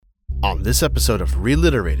On this episode of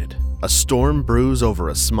Reliterated, a storm brews over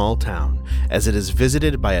a small town as it is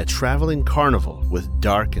visited by a traveling carnival with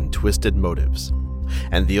dark and twisted motives.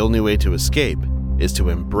 And the only way to escape is to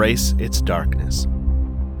embrace its darkness.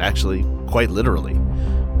 Actually, quite literally.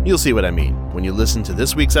 You'll see what I mean when you listen to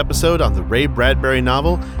this week's episode on the Ray Bradbury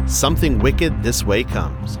novel, Something Wicked This Way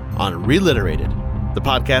Comes, on Reliterated, the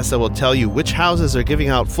podcast that will tell you which houses are giving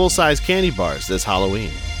out full-size candy bars this Halloween.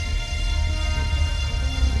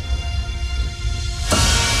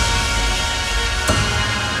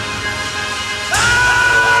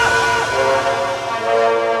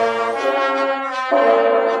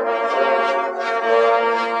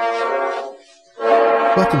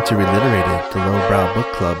 Welcome to Reliterated, the lowbrow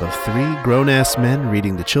book club of three grown-ass men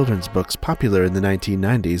reading the children's books popular in the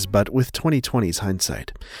 1990s, but with 2020's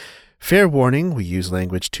hindsight. Fair warning, we use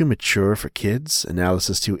language too mature for kids,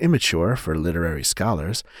 analysis too immature for literary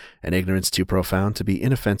scholars, and ignorance too profound to be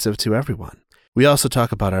inoffensive to everyone. We also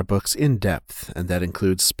talk about our books in depth, and that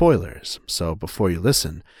includes spoilers, so before you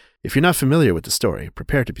listen, if you're not familiar with the story,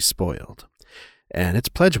 prepare to be spoiled. And it's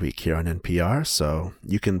Pledge Week here on NPR, so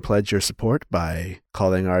you can pledge your support by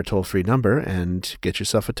calling our toll-free number and get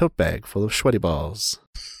yourself a tote bag full of sweaty balls.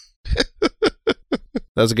 That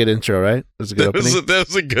was a good intro, right? That was a good opening? That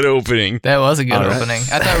was a good opening. That was a good opening.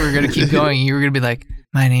 I thought we were going to keep going. You were going to be like,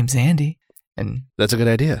 my name's Andy. And that's a good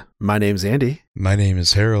idea. My name's Andy. My name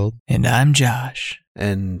is Harold. And I'm Josh.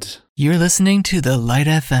 And you're listening to The Light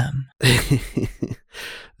FM.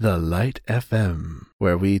 The Light FM,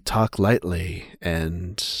 where we talk lightly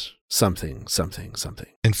and something.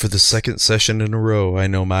 And for the second session in a row, I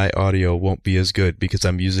know my audio won't be as good because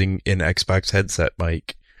I'm using an Xbox headset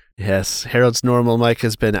mic. Yes, Harold's normal mic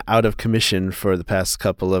has been out of commission for the past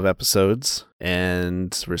couple of episodes,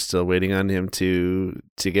 and we're still waiting on him to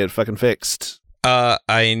get fucking fixed.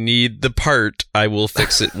 I need the part. I will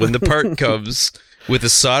fix it when the part comes with a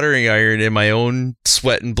soldering iron in my own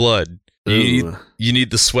sweat and blood. You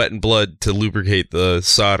need the sweat and blood to lubricate the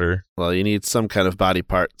solder. Well, you need some kind of body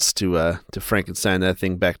parts to Frankenstein that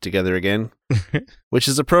thing back together again, which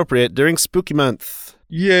is appropriate during Spooky Month.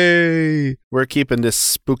 Yay! We're keeping this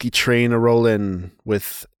spooky train a-rolling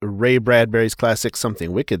with Ray Bradbury's classic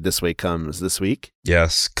Something Wicked This Way Comes this week.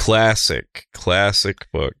 Yes, classic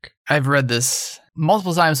book. I've read this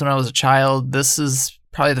multiple times when I was a child. This is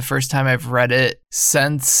probably the first time I've read it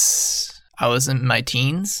since I was in my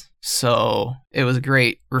teens. So it was a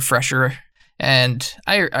great refresher, and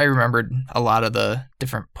I remembered a lot of the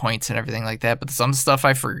different points and everything like that, but some stuff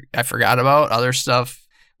I forgot about. Other stuff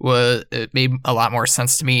it made a lot more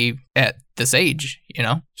sense to me at this age,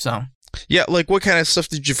 so. Yeah, like what kind of stuff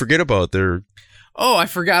did you forget about there? Oh, I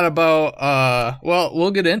forgot about, well,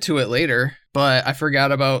 we'll get into it later, but I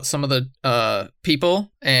forgot about some of the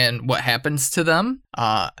people and what happens to them,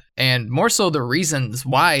 and more so the reasons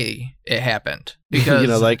why it happened.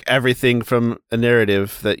 Because like everything from a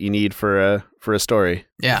narrative that you need for a story.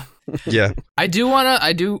 Yeah. Yeah. I do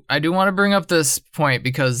want to bring up this point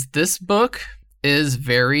because this book is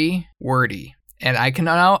very wordy. And I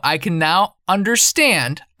can now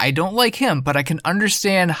understand, I don't like him, but I can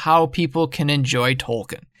understand how people can enjoy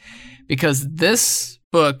Tolkien. Because this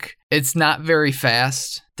book, it's not very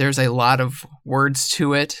fast. There's a lot of words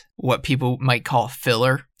to it, what people might call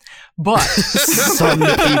filler. But some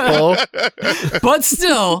people. But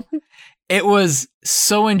still, it was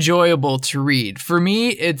so enjoyable to read. For me,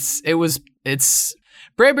 it's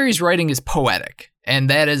Bradbury's writing is poetic. And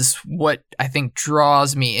that is what I think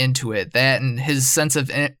draws me into it. That and his sense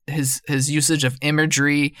of his usage of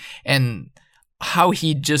imagery and how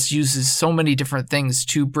he just uses so many different things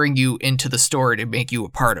to bring you into the story to make you a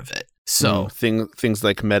part of it. So things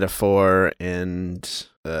like metaphor and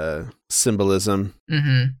symbolism.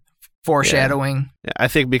 Mm-hmm. Foreshadowing. Yeah, I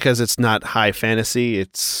think because it's not high fantasy,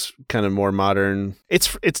 it's kind of more modern.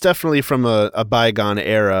 It's definitely from a bygone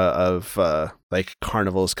era of like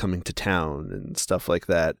carnivals coming to town and stuff like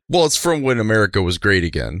that. Well, it's from when America was great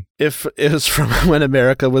again. If it was from when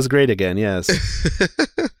America was great again, yes.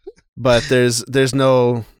 But there's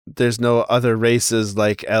no other races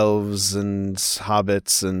like elves and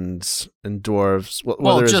hobbits and dwarves.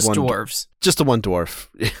 Well, just dwarves. Just the one dwarf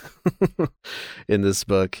in this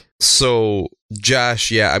book. So, Josh,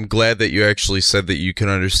 yeah, I'm glad that you actually said that you can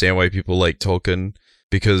understand why people like Tolkien,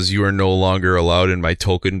 because you are no longer allowed in my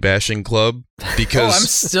Tolkien bashing club. Because I'm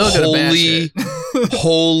still gonna bash it.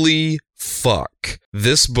 Holy fuck,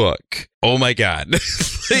 this book! Oh my god,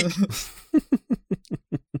 like.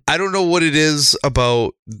 I don't know what it is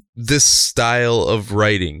about this style of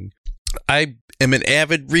writing, I am an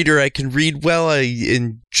avid reader. I can read well. I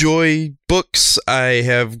enjoy books. I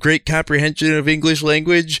have great comprehension of English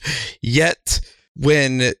language. Yet,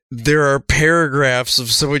 when there are paragraphs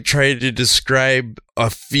of someone trying to describe a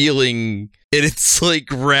feeling, and it's like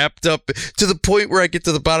wrapped up to the point where I get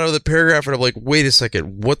to the bottom of the paragraph and I'm like, wait a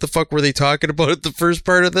second, what the fuck were they talking about at the first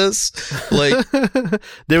part of this? Like,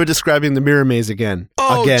 they were describing the mirror maze again.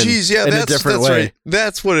 Oh, geez, yeah, in a different way. Right.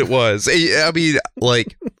 That's what it was. I mean,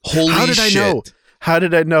 like, holy shit. How did I know? How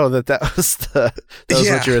did I know that was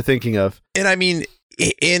what you were thinking of? And I mean,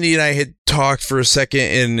 Andy and I had talked for a second,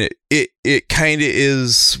 and it kind of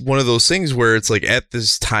is one of those things where it's like at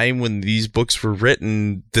this time when these books were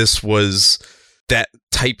written, this was that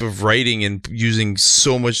type of writing and using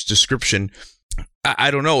so much description.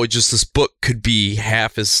 I don't know. It's just this book could be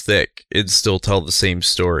half as thick and still tell the same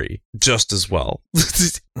story just as well.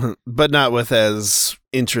 But not with as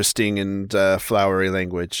interesting and flowery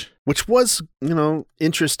language, which was,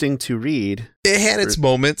 interesting to read. It had its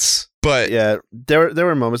moments, but yeah, there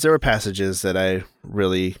were moments, there were passages that I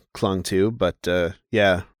really clung to, but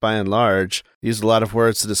by and large, used a lot of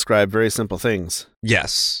words to describe very simple things.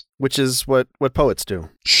 Yes. Which is what poets do.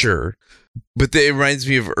 Sure. But it reminds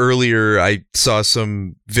me of earlier, I saw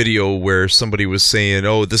some video where somebody was saying,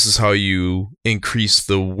 oh, this is how you increase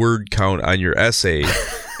the word count on your essay.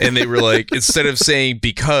 And they were like, instead of saying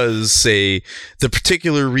because, say the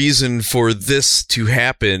particular reason for this to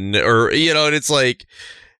happen, or, and it's like,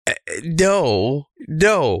 no,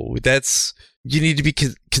 that's, you need to be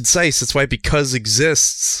concise. That's why because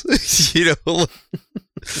exists,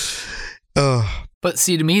 But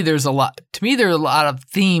see, to me, there are a lot of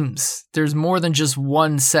themes. There's more than just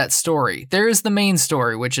one set story. There is the main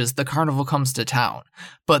story, which is the carnival comes to town.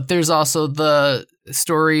 But there's also the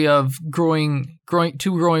story of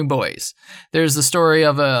two growing boys. There's the story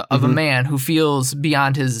of a man who feels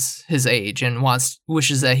beyond his age and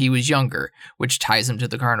wishes that he was younger, which ties him to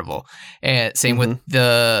the carnival. And same with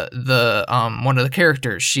the one of the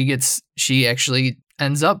characters. She actually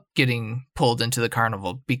ends up getting pulled into the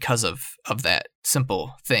carnival because of that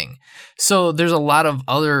simple thing. So there's a lot of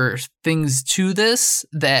other things to this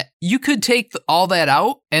that you could take all that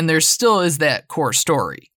out and there still is that core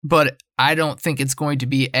story. But I don't think it's going to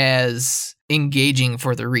be as engaging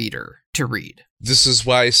for the reader to read. This is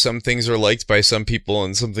why some things are liked by some people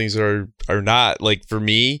and some things are not. Like for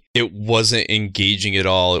me, it wasn't engaging at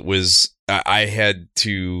all. It was, I had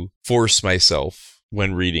to force myself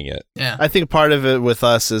when reading it. Yeah. I think part of it with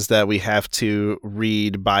us is that we have to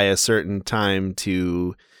read by a certain time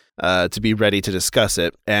to be ready to discuss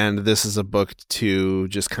it. And this is a book to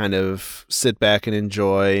just kind of sit back and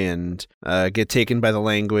enjoy and get taken by the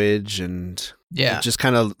language and just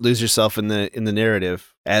kind of lose yourself in the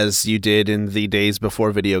narrative, as you did in the days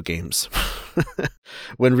before video games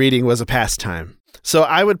when reading was a pastime. So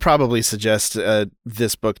I would probably suggest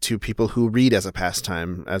this book to people who read as a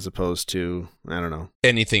pastime as opposed to, I don't know,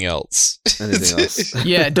 anything else.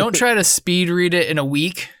 Yeah, don't try to speed read it in a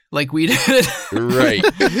week like we did. Right.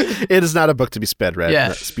 It is not a book to be sped read.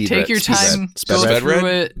 Yeah, take your time, go through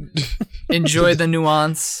it, enjoy the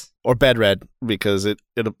nuance. Or bed read, because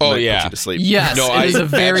it'll put you to sleep. Yes, it is a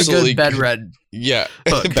very good bed read. Yeah,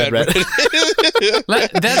 bed read.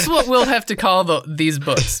 That's what we'll have to call these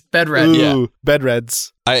books. Bed read. Ooh, bed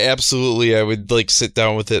reads. I would like sit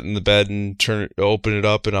down with it in the bed and open it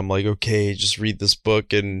up, and I'm like, okay, just read this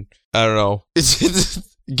book, and I don't know.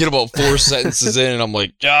 Get about 4 sentences in, and I'm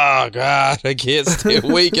like, oh, God, I can't stay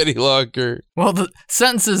awake any longer. Well, the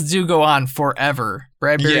sentences do go on forever.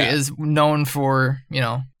 Bradbury is known for,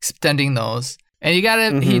 extending those. And you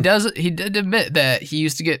gotta, he did admit that he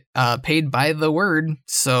used to get paid by the word,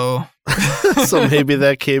 so. So maybe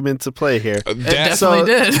that came into play here. It definitely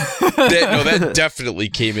did. That definitely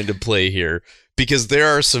came into play here. Because there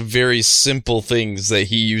are some very simple things that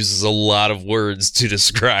he uses a lot of words to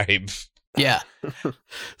describe. Yeah.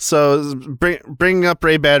 So bring up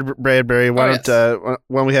Ray Bradbury. Why don't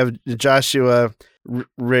when we have Joshua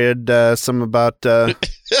read some about the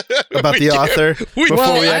author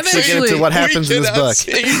before we actually get into what happens in this book.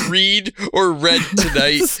 Say read or read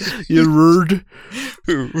tonight. You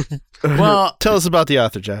read. Well, tell us about the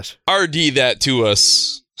author, Josh. RD that to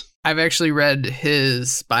us. I've actually read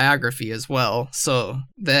his biography as well, so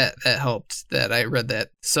that helped that I read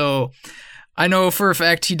that. So I know for a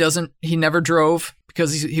fact he never drove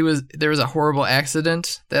because there was a horrible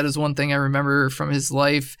accident. That is one thing I remember from his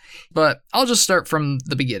life. But I'll just start from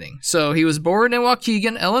the beginning. So he was born in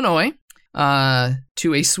Waukegan, Illinois,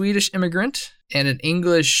 to a Swedish immigrant and an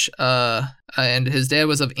English, and his dad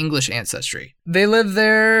was of English ancestry. They lived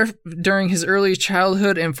there during his early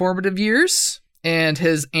childhood and formative years. and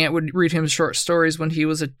his aunt would read him short stories when he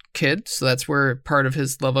was a kid, so that's where part of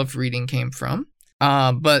his love of reading came from.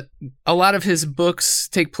 But a lot of his books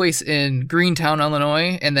take place in Greentown,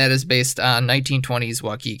 Illinois, and that is based on 1920s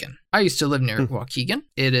Waukegan. I used to live near Waukegan.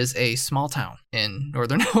 It is a small town in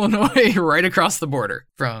northern Illinois, right across the border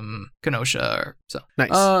from Kenosha. So,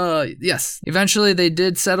 nice. Yes. Eventually, they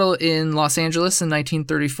did settle in Los Angeles in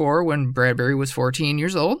 1934 when Bradbury was 14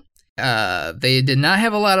 years old. They did not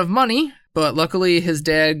have a lot of money, but luckily his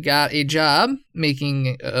dad got a job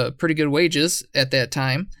making pretty good wages at that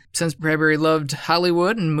time. Since Bradbury loved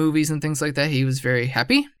Hollywood and movies and things like that, he was very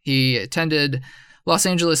happy. He attended Los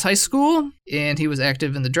Angeles High School, and he was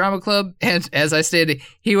active in the drama club. And as I stated,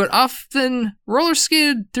 he would often roller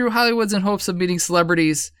skate through Hollywoods in hopes of meeting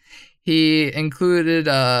celebrities. He included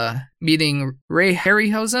meeting Ray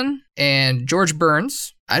Harryhausen and George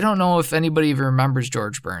Burns. I don't know if anybody even remembers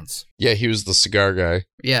George Burns. Yeah, he was the cigar guy.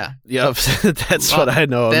 Yeah. Yep, that's what I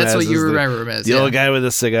know him as. That's what you remember him as. The old guy with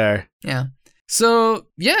a cigar. Yeah. So,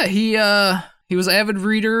 yeah, he was an avid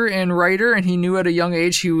reader and writer, and he knew at a young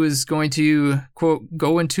age he was going to, quote,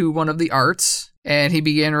 go into one of the arts, and he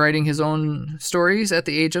began writing his own stories at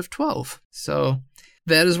the age of 12. So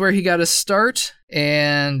that is where he got his start,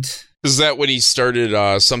 and... Is that when he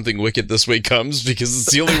started Something Wicked This Way Comes? Because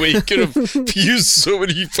it's the only way he could have used so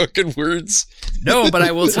many fucking words. No, but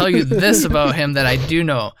I will tell you this about him that I do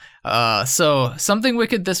know. So Something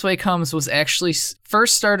Wicked This Way Comes was actually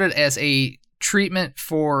first started as a treatment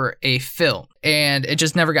for a film, and it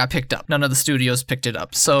just never got picked up. None of the studios picked it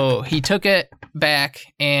up. So he took it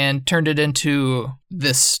back and turned it into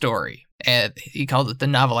this story, and he called it the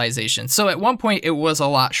novelization. So at one point it was a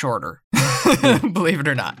lot shorter, believe it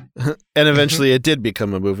or not. And eventually it did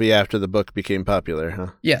become a movie after the book became popular, huh?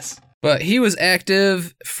 Yes. But he was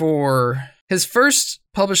active for... His first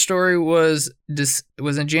published story was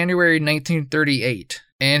in January 1938,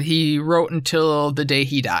 and he wrote until the day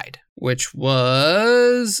he died, which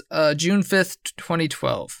was June 5th,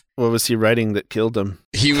 2012. What was he writing that killed him?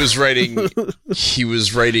 He was writing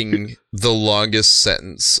the longest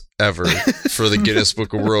sentence ever for the Guinness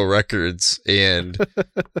Book of World Records, and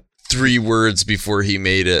 3 words before he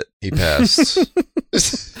made it, he passed.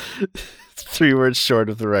 3 words short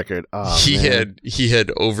of the record. Oh, he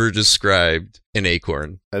had over-described an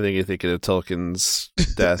acorn. I think you're thinking of Tolkien's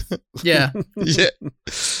death. Yeah. Yeah.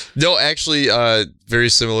 No, actually, very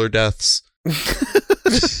similar deaths.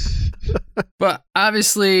 But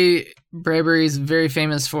obviously, Bradbury's very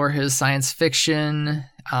famous for his science fiction.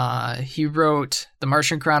 He wrote The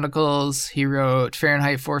Martian Chronicles. He wrote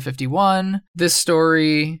Fahrenheit 451. This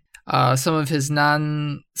story... some of his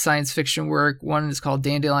non-science fiction work. One is called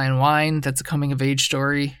Dandelion Wine. That's a coming-of-age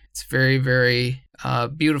story. It's very, very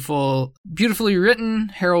beautifully written.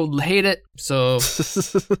 Harold will hate it, so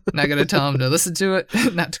not gonna tell him to listen to it,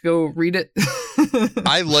 not to go read it.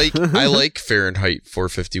 I like Fahrenheit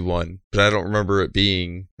 451, but I don't remember it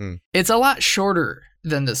being. It's a lot shorter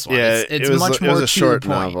than this one. Yeah, it's it was, much it more was a short to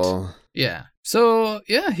the point. novel. Yeah. So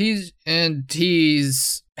yeah, he's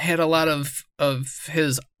had a lot of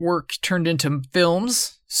his work turned into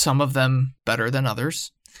films, some of them better than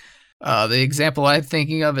others. The example I'm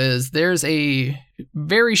thinking of is there's a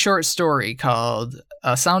very short story called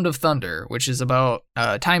Sound of Thunder, which is about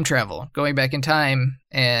time travel, going back in time,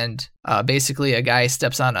 and basically a guy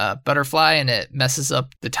steps on a butterfly and it messes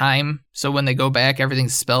up the time. So when they go back,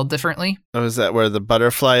 everything's spelled differently. Oh, is that where the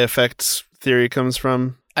butterfly effect theory comes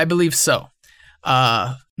from? I believe so.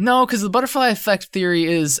 No, because the butterfly effect theory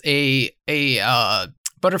is a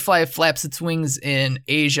butterfly flaps its wings in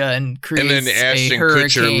Asia and creates and then Ashton a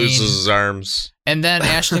hurricane. Kutcher loses his arms. And then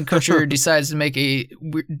Ashton Kutcher decides to make a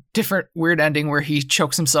different weird ending where he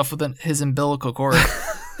chokes himself with his umbilical cord.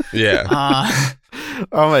 Yeah.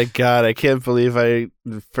 Oh my god, I can't believe I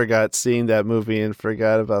forgot seeing that movie and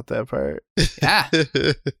forgot about that part. Yeah.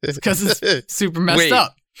 It's because it's super messed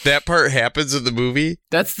up. That part happens in the movie?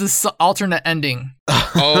 That's the alternate ending.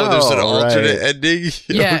 Oh, there's an alternate ending?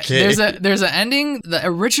 Yeah, okay. there's an ending. The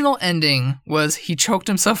original ending was he choked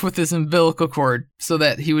himself with his umbilical cord so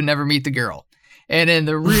that he would never meet the girl. And in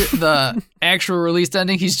the actual released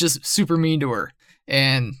ending, he's just super mean to her.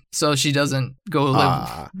 And so she doesn't go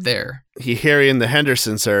live there. Harry and the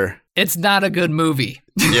Hendersons, sir. It's not a good movie.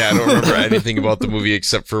 Yeah, I don't remember anything about the movie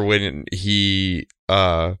except for when he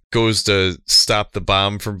goes to stop the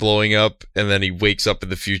bomb from blowing up, and then he wakes up in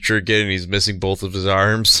the future again, and he's missing both of his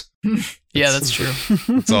arms. Yeah, that's true.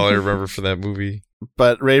 That's all I remember from that movie.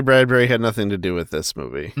 But Ray Bradbury had nothing to do with this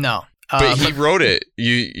movie. No. But he wrote it.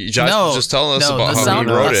 Josh was just telling us about how he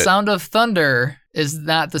wrote it. The Sound of Thunder is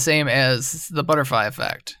not the same as the butterfly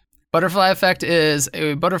effect. Butterfly effect is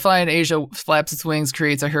a butterfly in Asia flaps its wings,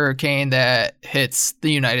 creates a hurricane that hits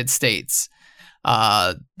the United States.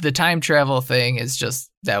 The time travel thing is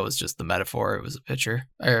that was just the metaphor. It was a picture.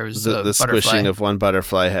 Or it was the squishing of one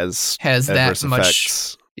butterfly has that much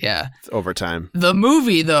effects over time. The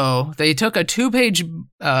movie, though, they took a 2-page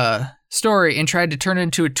story and tried to turn it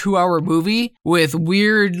into a 2-hour movie with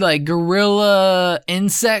weird like gorilla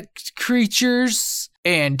insect creatures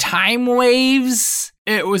and time waves.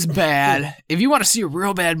 It was bad. If you want to see a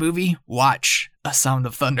real bad movie, watch A Sound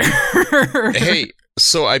of Thunder. Hey,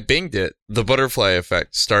 so I binged it, The Butterfly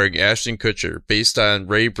Effect, starring Ashton Kutcher, based on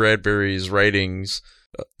Ray Bradbury's writings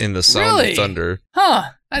in The Sound of Thunder. Huh.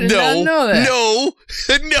 I did not know that.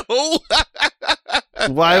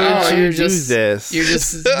 No. Why would you do this? You're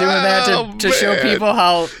just doing that to show people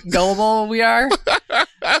how gullible we are?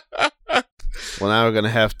 Well, now we're going to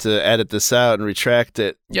have to edit this out and retract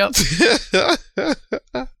it. Yep.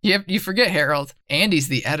 You forget, Harold. Andy's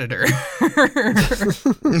the editor.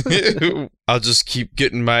 I'll just keep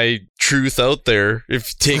getting my truth out there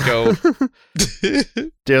if you take out.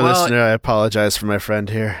 Dear listener, I apologize for my friend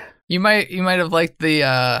here. You might have liked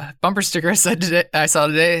the bumper sticker I saw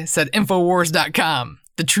today. It said Infowars.com.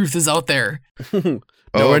 The truth is out there.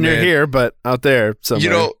 Nowhere near here, but out there somewhere. You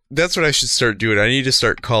know, that's what I should start doing. I need to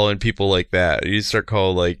start calling people like that. I need to start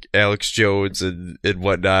calling like Alex Jones and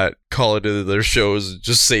whatnot, call into their shows and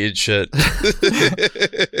just saying shit.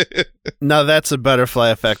 Now that's a butterfly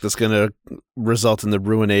effect that's going to result in the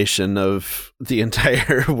ruination of the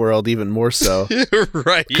entire world even more so.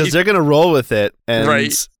 Right. Because they're going to roll with it, and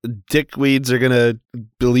dickweeds are going to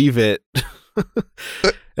believe it.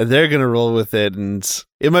 And they're going to roll with it, and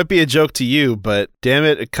it might be a joke to you, but damn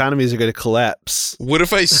it, economies are going to collapse. What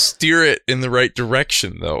if I steer it in the right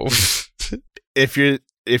direction, though? If you're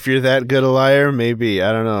that good a liar, maybe.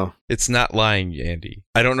 I don't know. It's not lying, Andy.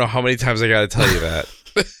 I don't know how many times I got to tell you that.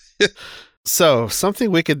 So, something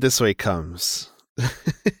wicked this way comes.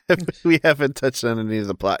 We haven't touched on any of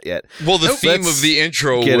the plot yet. Well, the theme of the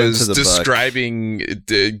intro was describing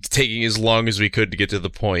taking as long as we could to get to the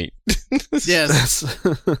point. Yes.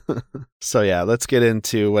 So yeah, let's get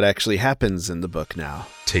into what actually happens in the book now.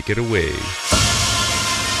 Take it away.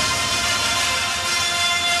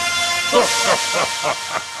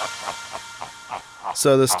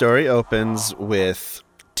 So the story opens with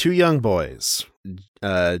two young boys,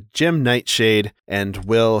 Jim Nightshade and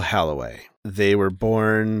Will Halloway. They were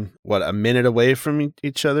born, a minute away from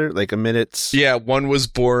each other? Like a minute? Yeah, one was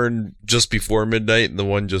born just before midnight and the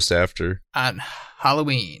one just after. On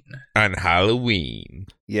Halloween.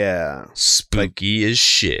 Yeah. Spooky as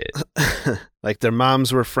shit. Like their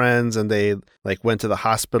moms were friends and they went to the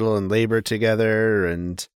hospital and labored together,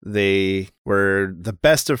 and they were the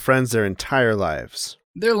best of friends their entire lives.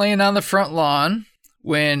 They're laying on the front lawn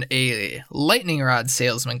when a lightning rod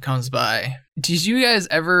salesman comes by. Did you guys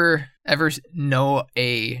ever know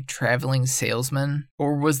a traveling salesman,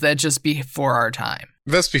 or was that just before our time?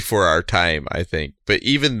 That's before our time, I think. But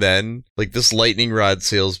even then, this lightning rod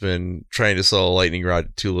salesman trying to sell a lightning rod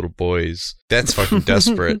to two little boys, that's fucking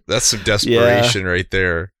desperate. That's some desperation right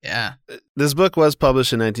there. Yeah. This book was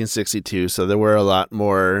published in 1962, so there were a lot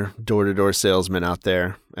more door-to-door salesmen out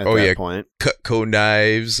there at that point. Cutco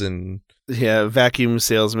knives and... Yeah, vacuum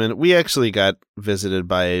salesman. We actually got visited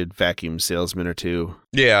by a vacuum salesman or two.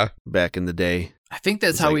 Yeah. Back in the day. I think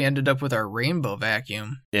that's how we ended up with our rainbow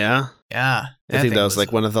vacuum. Yeah? Yeah. I think that was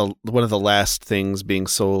one of the last things being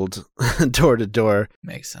sold door to door.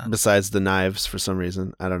 Makes sense. Besides the knives for some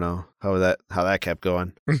reason. I don't know how that kept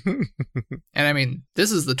going. And I mean,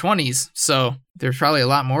 this is the 20s, so there's probably a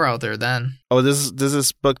lot more out there then. Oh, does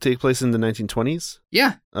this book take place in the 1920s?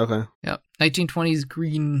 Yeah. Okay. Yep. 1920s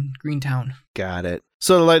Greentown. Got it.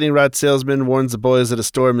 So the lightning rod salesman warns the boys that a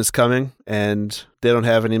storm is coming, and they don't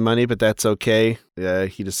have any money, but that's okay.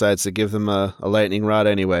 He decides to give them a lightning rod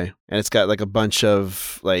anyway. And it's got a bunch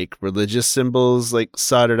of religious symbols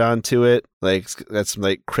soldered onto it. Got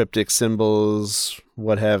some cryptic symbols,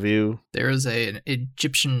 what have you. There was an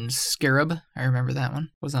Egyptian scarab. I remember that one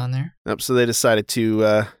was on there. Yep, so they decided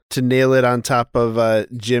to nail it on top of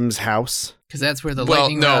Jim's house. Because that's where the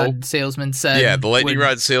lightning rod salesman said. Yeah, the lightning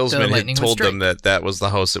rod salesman had told them that was the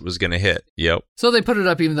house it was going to hit. Yep. So they put it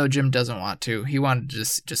up even though Jim doesn't want to. He wanted to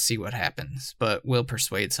just see what happens. But Will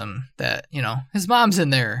persuades him that, his mom's in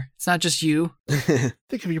there. It's not just you.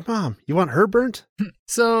 Think of your mom. You want her burnt?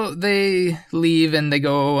 So they leave and they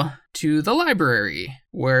go to the library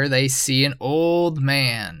where they see an old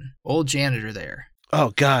janitor there.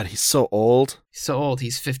 Oh, God, he's so old. He's so old.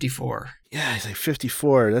 He's 54. Yeah, he's like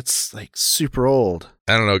 54. That's like super old.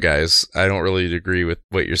 I don't know, guys. I don't really agree with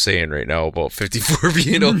what you're saying right now about 54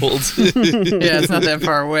 being old. Yeah, it's not that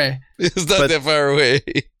far away. It's not that far away.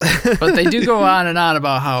 But they do go on and on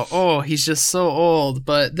about how, he's just so old.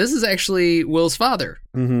 But this is actually Will's father.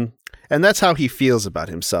 Mm-hmm. And that's how he feels about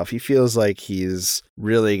himself. He feels like he's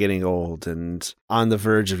really getting old and on the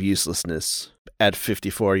verge of uselessness at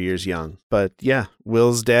 54 years young. But yeah,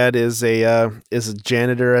 Will's dad is a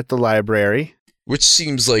janitor at the library. Which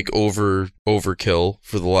seems like overkill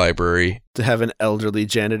for the library. To have an elderly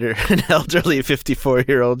janitor, an elderly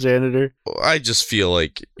 54-year-old janitor. I just feel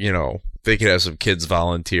like, they could have some kids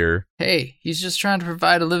volunteer. Hey, he's just trying to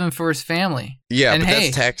provide a living for his family. Yeah, and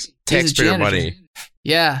but that's taxpayer money.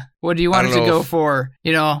 Yeah. What do you want it to go for?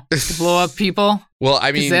 To blow up people? Well,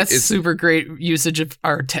 I mean, that's super great usage of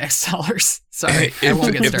our tax dollars. Sorry, I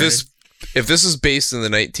won't get started. If this is based in the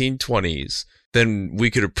 1920s, then we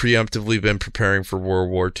could have preemptively been preparing for World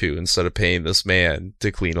War II instead of paying this man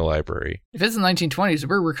to clean a library. If it's the 1920s,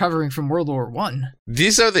 we're recovering from World War I.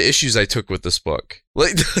 These are the issues I took with this book.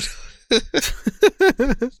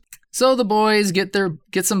 So the boys get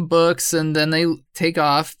some books, and then they take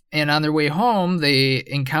off, and on their way home, they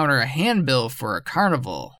encounter a handbill for a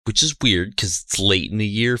carnival. Which is weird, because it's late in the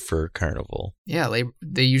year for a carnival. Yeah,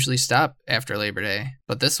 they usually stop after Labor Day,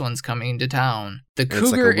 but this one's coming to town. The It's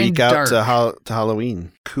Cougar like a week and out Dark. to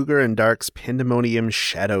Halloween. Cougar and Dark's Pandemonium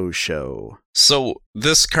Shadow Show. So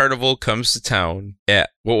this carnival comes to town at,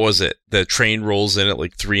 what was it? The train rolls in at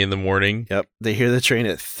like 3 a.m. Yep. They hear the train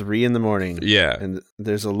at 3 a.m. Yeah. And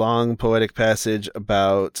there's a long poetic passage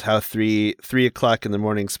about how 3 o'clock in the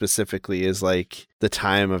morning specifically is like the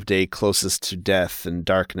time of day closest to death and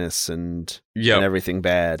darkness and everything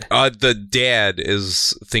bad. The dad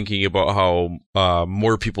is thinking about how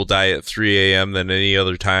more people die at 3 a.m. than any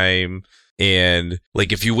other time. And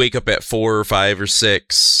like if you wake up at 4 or 5 or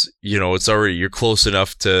 6, it's already, you're close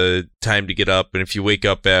enough to time to get up. And if you wake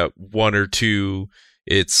up at 1 or 2,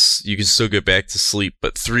 you can still get back to sleep.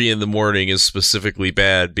 But 3 a.m. is specifically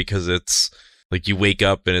bad because it's like you wake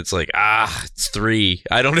up and it's like, it's 3.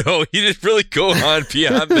 I don't know. He didn't really go on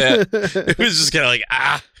beyond that. It was just kind of like,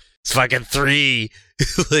 it's fucking 3.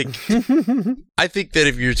 Like, I think that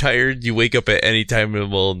if you're tired, you wake up at any time in the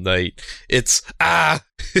middle of the night. It's, I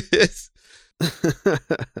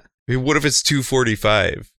mean, what if it's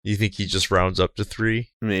 2:45? You think he just rounds up to 3?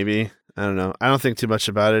 Maybe. I don't know. I don't think too much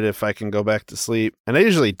about it if I can go back to sleep. And I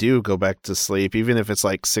usually do go back to sleep, even if it's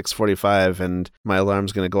like 6:45 and my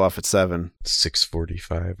alarm's going to go off at 7.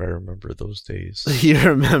 6:45. I remember those days. You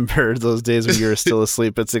remember those days when you were still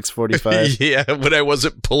asleep at 6:45? Yeah, when I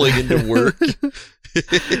wasn't pulling into work.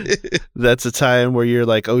 That's a time where you're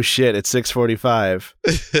like, oh shit, it's 6:45.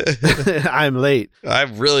 I'm late.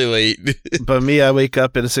 I'm really late. But me, I wake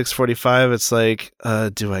up at 6:45. It's like,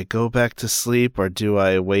 do I go back to sleep or do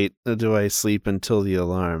I wait? Do I sleep until the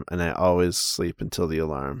alarm? And I always sleep until the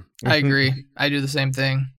alarm. I agree. I do the same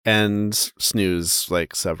thing. And snooze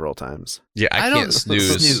like several times. Yeah, I can't don't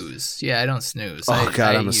snooze. Yeah, I don't snooze. Oh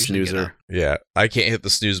God, I'm a snoozer. Yeah, I can't hit the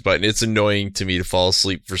snooze button. It's annoying to me to fall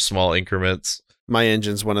asleep for small increments. My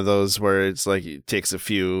engine's one of those where it's like it takes a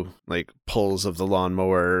few like pulls of the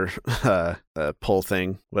lawnmower pull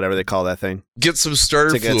thing, whatever they call that thing. Get some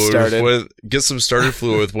starter fluid. Get some starter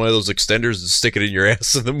fluid with one of those extenders and stick it in your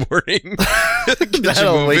ass in the morning.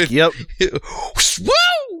 That'll wake you up.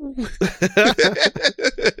 Woo!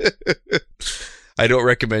 I don't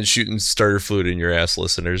recommend shooting starter fluid in your ass,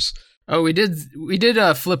 listeners. Oh, we did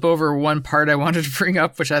flip over one part I wanted to bring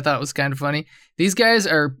up, which I thought was kind of funny. These guys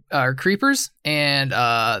are creepers, and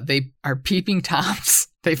they are peeping Toms.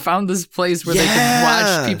 They found this place where they can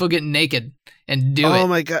watch people get naked and do it. Oh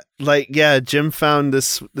my God. Like, yeah, Jim found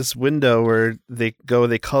this window where they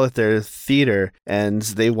call it their theater, and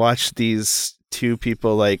they watch these two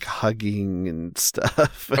people like hugging and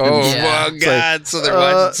stuff. And my God. Like, so they're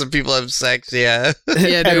watching some people have sex. Yeah.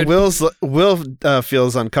 Yeah, dude. And Will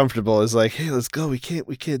feels uncomfortable. Is like, hey, let's go. We can't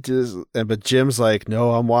do this. But Jim's like,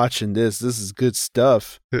 no, I'm watching this. This is good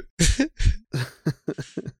stuff.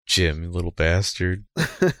 Jim, you little bastard.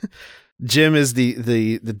 Jim is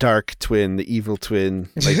the dark twin, the evil twin.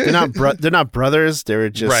 Like they're not brothers. They were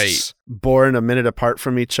just born a minute apart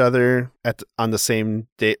from each other on the same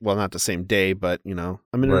day. Well, not the same day, but a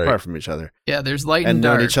minute apart from each other. Yeah, there's light and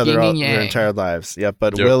dark. Known each other all their entire lives. Yeah,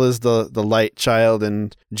 but Will is the light child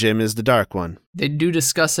and Jim is the dark one. They do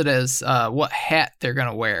discuss it as what hat they're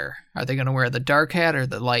gonna wear. Are they gonna wear the dark hat or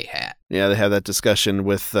the light hat? Yeah, they have that discussion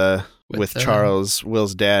with with Charles,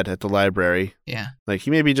 Will's dad, at the library. Yeah. Like,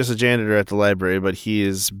 he may be just a janitor at the library, but he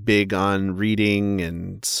is big on reading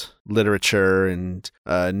and literature and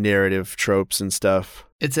narrative tropes and stuff.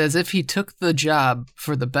 It's as if he took the job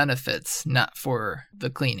for the benefits, not for the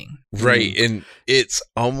cleaning. Right, and it's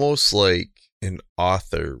almost like an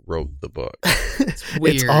author wrote the book. It's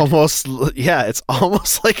weird. It's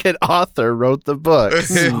almost like an author wrote the book.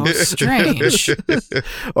 So strange.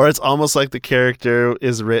 Or it's almost like the character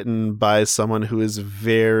is written by someone who is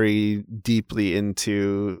very deeply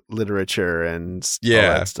into literature and all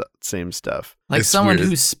that same stuff. Like it's someone weird.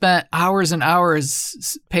 who spent hours and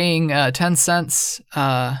hours paying 10 cents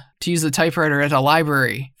to use the typewriter at a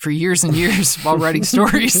library for years and years while writing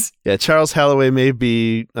stories. Yeah, Charles Halloway may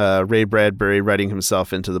be Ray Bradbury writing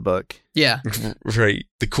himself into the book. Yeah. Right.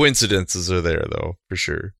 The coincidences are there, though, for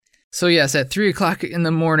sure. So yes, at 3:00 in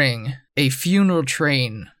the morning, a funeral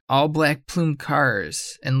train, all black plumed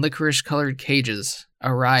cars, and licorice-colored cages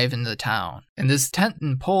arrive in the town. And this tent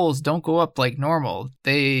and poles don't go up like normal.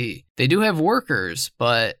 They do have workers,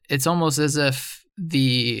 but it's almost as if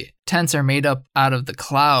the tents are made up out of the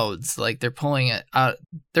clouds. Like they're pulling it out.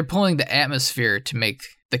 They're pulling the atmosphere to make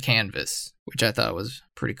the canvas, which I thought was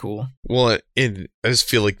pretty cool. Well, I just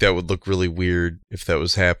feel like that would look really weird if that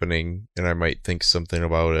was happening, and I might think something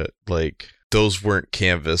about it. Like, those weren't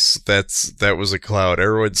canvas. That was a cloud.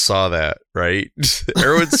 Everyone saw that, right?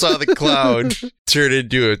 Everyone saw the cloud turn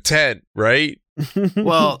into a tent, right?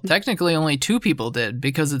 Well, technically only 2 people did,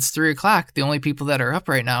 because it's 3:00. The only people that are up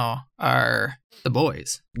right now are the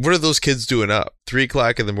boys. What are those kids doing up?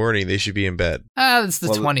 3:00 in the morning, they should be in bed. It's the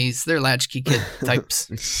 20s. They're latchkey kid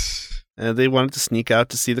types. They wanted to sneak out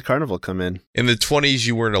to see the carnival come in. In the 20s,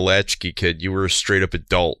 you weren't a latchkey kid. You were a straight up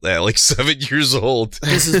adult at like 7 years old.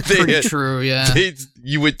 This is pretty true, yeah.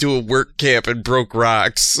 You went to a work camp and broke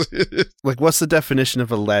rocks. Like, what's the definition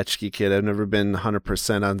of a latchkey kid? I've never been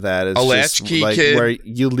 100% on that. It's a just latchkey like kid? where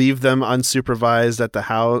you leave them unsupervised at the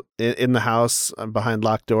house, in the house behind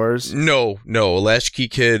locked doors? No. A latchkey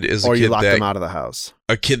kid is Or a you kid lock that them out of the house.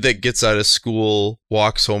 a kid that gets out of school,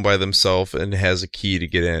 walks home by themselves, and has a key to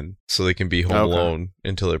get in so they can be home alone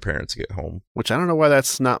until their parents get home. Which I don't know why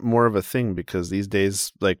that's not more of a thing, because these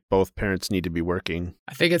days, like, both parents need to be working.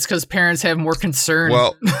 I think it's because parents have more concern.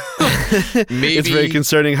 Well, maybe It's very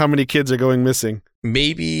concerning how many kids are going missing.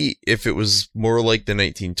 Maybe if it was more like the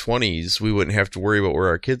 1920s, we wouldn't have to worry about where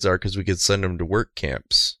our kids are because we could send them to work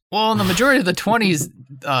camps. Well, in the majority of the 20s,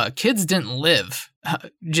 kids didn't live.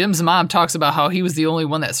 Jim's mom talks about how he was the only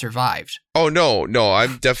one that survived. Oh, no,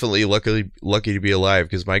 I'm definitely lucky to be alive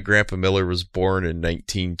because my grandpa Miller was born in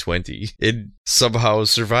 1920 and somehow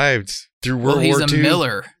survived through World War II. Well, he's a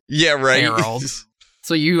Miller. Yeah, right. Harold.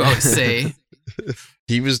 So you always say.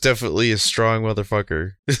 He was definitely a strong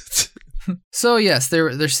motherfucker. So yes,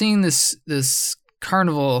 they're seeing this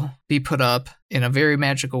carnival be put up in a very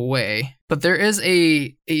magical way, but there is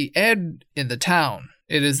a ad in the town.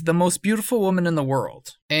 It is the most beautiful woman in the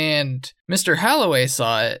world, and Mr. Halloway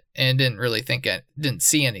saw it and didn't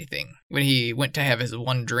see anything when he went to have his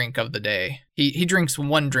one drink of the day. He drinks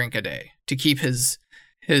one drink a day to keep his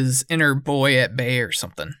inner boy at bay or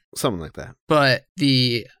something. Something like that. But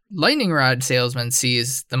the lightning rod salesman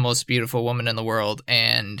sees the most beautiful woman in the world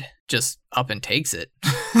and just up and takes it.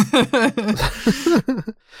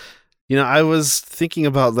 I was thinking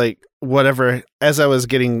about, like, whatever, as I was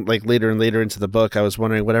getting, like, later and later into the book, I was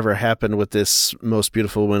wondering whatever happened with this most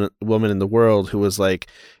beautiful woman in the world who was, like,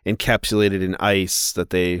 encapsulated in ice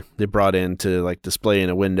that they brought in to, like, display in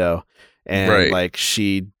a window. And like,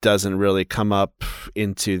 she doesn't really come up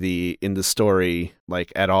in the story,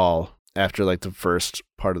 like, at all after, like, the first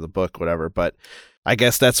part of the book, whatever. But I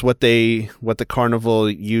guess that's what the carnival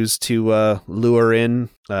used to lure in.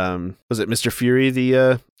 Was it Mr. Fury,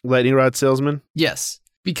 the lightning rod salesman? Yes,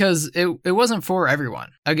 because it wasn't for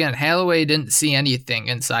everyone. Again, Halloway didn't see anything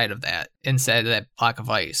inside of that block of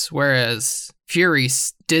ice, whereas Fury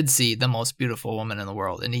did see the most beautiful woman in the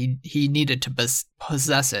world, and he needed to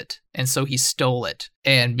possess it, and so he stole it.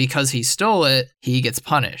 And because he stole it, he gets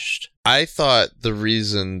punished. I thought the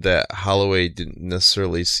reason that Halloway didn't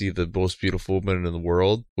necessarily see the most beautiful woman in the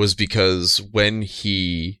world was because when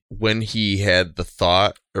he had the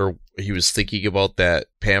thought, or he was thinking about that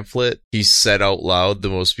pamphlet, he said out loud the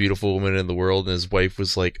most beautiful woman in the world, and his wife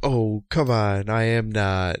was like, "Oh, come on, I am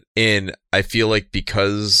not." And I feel like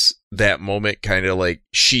because that moment kind of like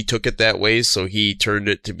she took it that way, so he turned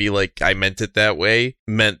it to be like, I meant it that way,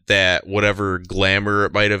 meant that whatever glamour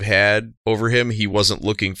it might have had over him, he wasn't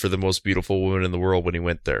looking for the most beautiful woman in the world when he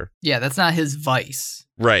went there. Yeah, that's not his vice.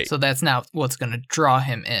 Right. So that's not what's going to draw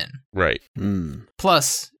him in. Right.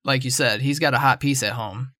 Plus, like you said, he's got a hot piece at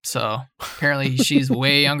home. So apparently she's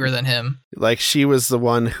way younger than him. Like she was the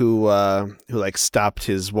one who like stopped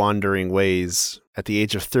his wandering ways at the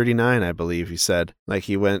age of 39, I believe he said. Like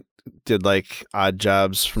he did like odd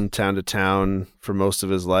jobs from town to town for most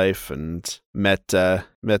of his life and met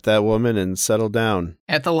that woman and settled down.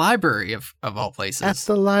 At the library of all places. At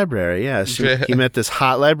the library, yeah. He met this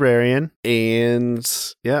hot librarian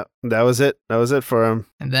and yeah, that was it. That was it for him.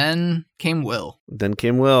 And then came Will. Then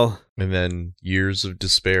came Will. And then years of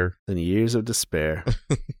despair. Then years of despair.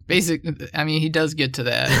 I mean, he does get to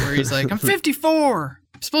that where he's like, I'm 54.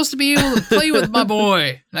 I'm supposed to be able to play with my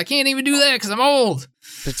boy. And I can't even do that because I'm old.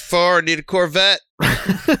 54, I need a Corvette.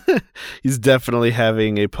 He's definitely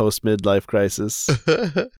having a post-midlife crisis.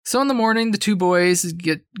 So in the morning, the two boys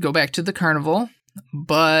go back to the carnival,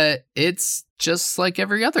 but it's just like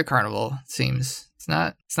every other carnival, it seems.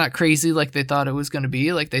 It's not crazy like they thought it was going to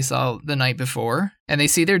be, like they saw the night before. And they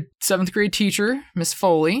see their 7th grade teacher, Miss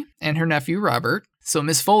Foley, and her nephew, Robert. So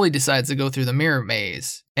Miss Foley decides to go through the mirror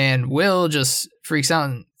maze, and Will just freaks out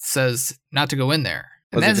and says not to go in there.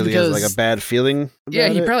 And that's because he has like a bad feeling? Yeah,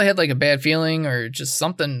 he probably had like a bad feeling or just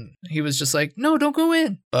something. He was just like, no, don't go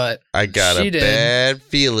in. But I got a bad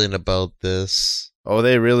feeling about this. Oh,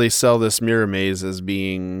 they really sell this mirror maze as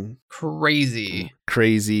being crazy,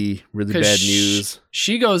 really bad news.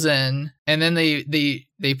 She goes in, and then they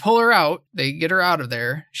pull her out. They get her out of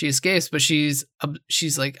there. She escapes, but she's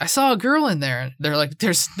like, I saw a girl in there. They're like,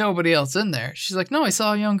 there's nobody else in there. She's like, no, I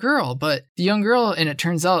saw a young girl. But the young girl, and it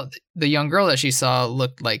turns out the young girl that she saw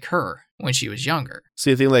looked like her when she was younger.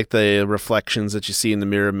 So you think like the reflections that you see in the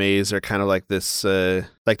mirror maze are kind of like this,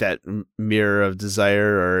 like that mirror of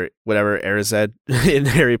desire or whatever Erised in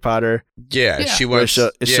Harry Potter? Yeah. She wants.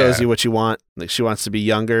 It shows you what you want. Like she wants to be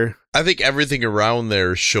younger. I think everything around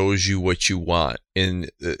there shows you what you want, and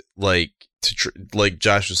like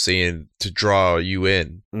Josh was saying, to draw you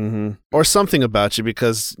in, or something about you.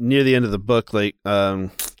 Because near the end of the book, like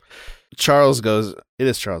Charles goes. It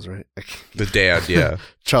is Charles, right? The dad, yeah.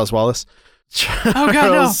 Charles Wallace. Oh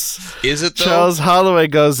God, no! Is it though? Charles Holloway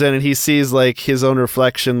goes in and he sees like his own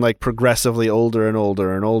reflection, like progressively older and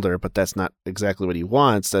older and older. But that's not exactly what he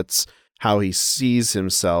wants. That's how he sees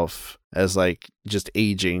himself, as like just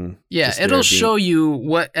aging. Yeah, it'll show you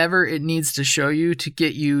whatever it needs to show you to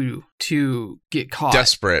get you to get caught.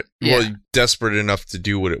 Desperate. Yeah. Well, desperate enough to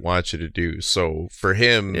do what it wants you to do. So for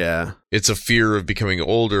him, it's a fear of becoming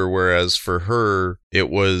older, whereas for her, it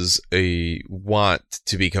was a want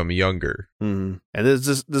to become younger. Mm-hmm. And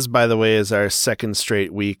this, by the way, is our second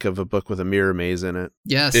straight week of a book with a mirror maze in it.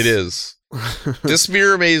 Yes. It is. This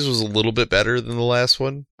mirror maze was a little bit better than the last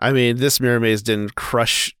one. I mean, this mirror maze didn't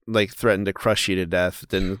threaten to crush you to death. It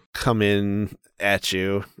didn't come in at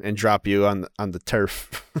you and drop you on the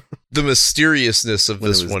turf. The mysteriousness of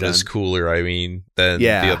this one is cooler, I mean, than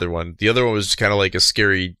the other one. The other one was kind of like a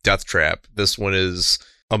scary death trap. This one is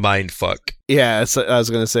a mind fuck. Yeah, I was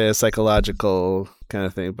going to say a psychological kind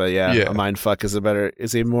of thing, but a mind fuck is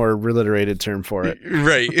a more reliterated term for it.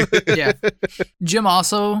 Right. Yeah. Jim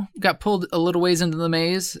also got pulled a little ways into the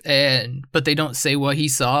maze, but they don't say what he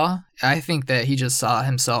saw. I think that he just saw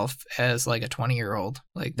himself as like a 20-year-old.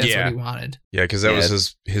 Like that's what he wanted. Yeah, because that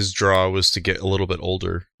was his draw, was to get a little bit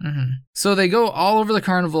older. Mm-hmm. So they go all over the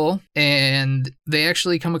carnival, and they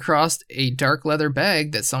actually come across a dark leather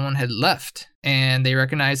bag that someone had left. And they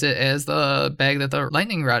recognize it as the bag that the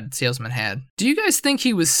lightning rod salesman had. Do you guys think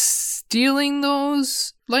he was stealing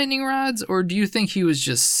those lightning rods, or do you think he was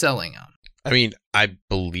just selling them? I mean, I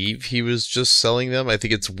believe he was just selling them. I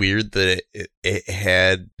think it's weird that it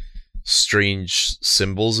had strange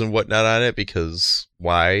symbols and whatnot on it, because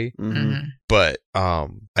why? Mm-hmm. But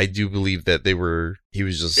I do believe that he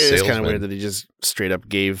was just a salesman. It's kind of weird that he just straight up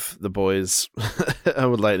gave the boys a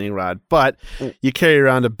lightning rod. But you carry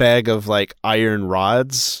around a bag of like iron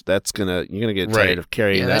rods, you're gonna get tired of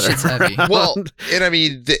carrying that shit's heavy. Well, and I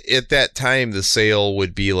mean, at that time, the sale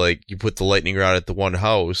would be like, you put the lightning rod at the one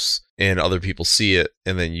house and other people see it,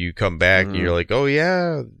 and then you come back and you're like, oh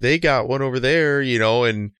yeah, they got one over there,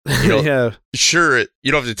 and sure,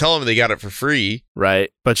 you don't have to tell them they got it for free. Right.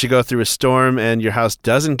 But you go through a storm and your house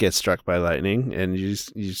doesn't get struck by lightning, and you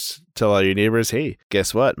tell all your neighbors, hey,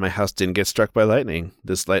 guess what? My house didn't get struck by lightning.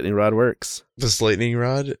 This lightning rod works. This lightning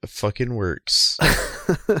rod fucking works.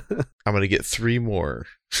 I'm going to get 3 more.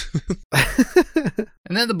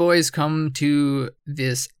 And then the boys come to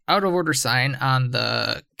this out of order sign on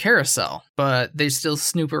the carousel, but they still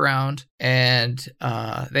snoop around, and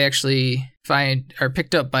they actually are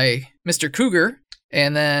picked up by Mr. Cougar.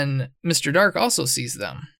 And then Mr. Dark also sees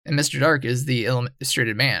them. And Mr. Dark is the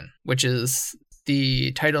illustrated man, which is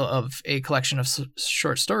the title of a collection of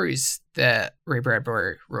short stories that Ray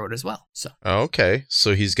Bradbury wrote as well. So Okay,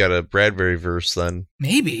 so he's got a Bradbury verse then.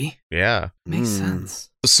 maybe Yeah. makes sense.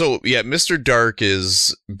 So, yeah, Mr. Dark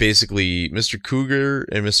is basically Mr. Cougar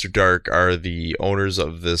and Mr. Dark are the owners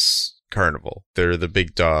of this carnival. They're the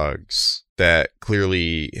big dogs that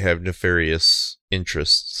clearly have nefarious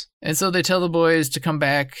interests. And so they tell the boys to come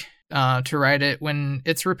back to ride it when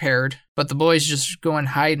it's repaired, but the boys just go and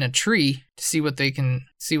hide in a tree to see what they can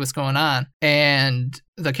see what's going on. And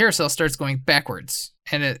the carousel starts going backwards,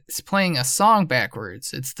 and it's playing a song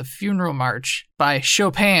backwards. It's the Funeral March by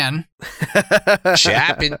Chopin.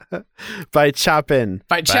 Chapin. By Chopin.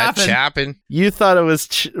 By Chopin. Chapin. You thought it was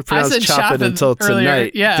I pronounced said Chopin Chopin until earlier.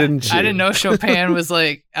 tonight, Yeah, didn't you? I didn't know Chopin was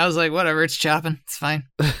like. I was like, whatever, it's Chopin. It's fine.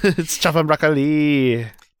 It's Chopin broccoli.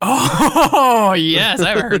 Oh yes, I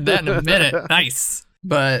haven't heard that in a minute. Nice.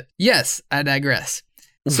 But yes, I digress.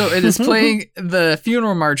 So it is playing the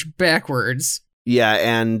Funeral March backwards. Yeah,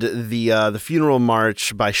 and the Funeral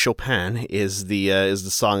March by Chopin is the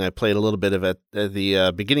song I played a little bit of at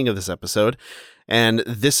the beginning of this episode, and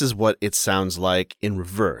this is what it sounds like in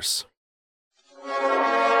reverse.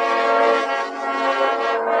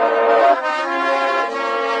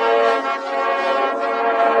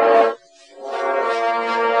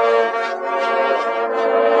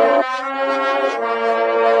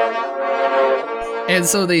 And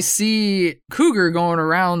so they see Cougar going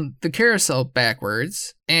around the carousel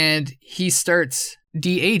backwards, and he starts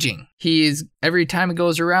de-aging. Every time it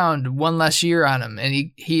goes around, one less year on him,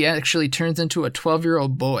 and he actually turns into a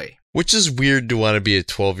 12-year-old boy. Which is weird to want to be a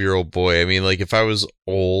 12-year-old boy. I mean, like, if I was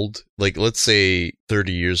old, like, let's say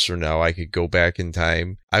 30 years from now, I could go back in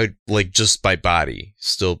time. I would, like, just my body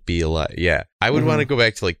still be alive. Yeah. I would want to go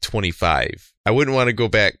back to, like, 25. I wouldn't want to go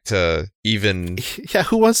back to even... Yeah,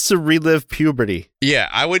 who wants to relive puberty? Yeah,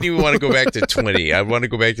 I wouldn't even want to go back to 20. I'd want to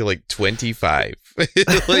go back to, like, 25.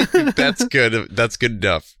 Like, that's good. That's good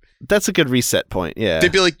enough. That's a good reset point, yeah.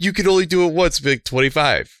 They'd be like, you could only do it once, be like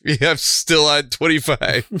 25. Yeah, I'm still on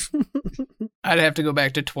 25. I'd have to go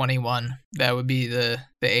back to 21. That would be the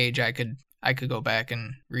age I could go back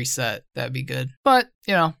and reset. That'd be good. But,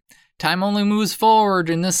 time only moves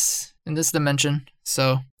forward in this dimension.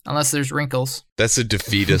 So, unless there's wrinkles. That's a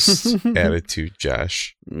defeatist attitude,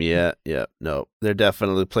 Josh. Yeah, no. They're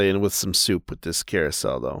definitely playing with some soup with this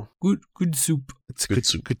carousel, though. Good soup. It's good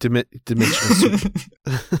soup. Good dimensional soup.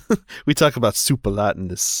 We talk about soup a lot in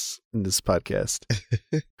this podcast.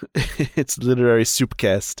 It's literary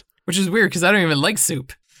soupcast. Which is weird because I don't even like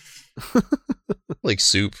soup. I like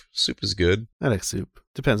soup. Soup is good. I like soup.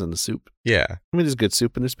 Depends on the soup. Yeah. I mean, there's good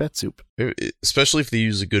soup and there's bad soup. Especially if they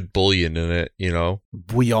use a good bouillon in it,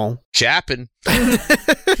 Bouillon. Chapin.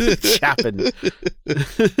 Chapping.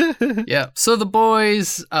 Yeah. So the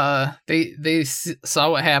boys, they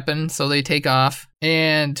saw what happened, so they take off.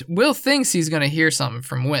 And Will thinks he's gonna hear something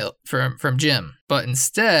from Jim, but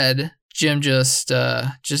instead, Jim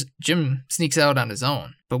Jim sneaks out on his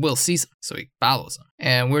own. But Will sees him, so he follows him.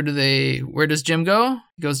 And where does Jim go?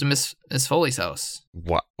 He goes to Miss Foley's house.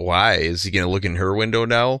 Why? Is he gonna look in her window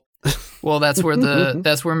now? Well, that's where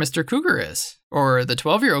Mr. Cougar is, or the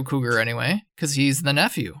 12-year-old Cougar anyway, because he's the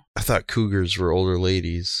nephew. I thought cougars were older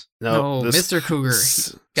ladies. No, Mr. Cougar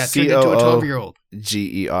got turned into a 12-year-old.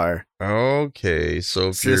 GER. Okay, so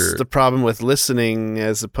if This you're is the problem with listening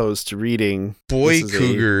as opposed to reading. boy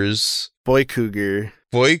cougars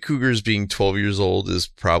being 12 years old is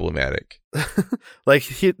problematic. Like,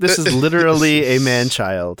 this is literally a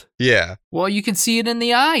man-child. Yeah. Well, you can see it in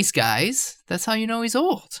the eyes, guys. That's how you know he's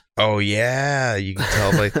old. Oh, yeah. You can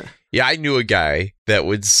tell by... Yeah, I knew a guy that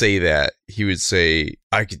would say that. He would say,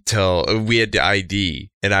 I could tell, we had the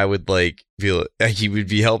ID, and I would feel he would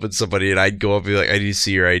be helping somebody, and I'd go up and be like, I need to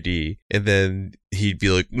see your ID. And then he'd be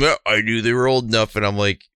like, no, I knew they were old enough. And I'm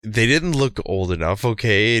like, they didn't look old enough,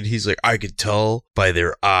 okay? And he's like, I could tell by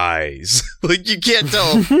their eyes. Like, you can't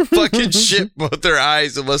tell fucking shit about their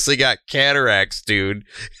eyes unless they got cataracts, dude.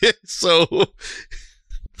 So,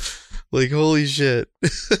 like, holy shit.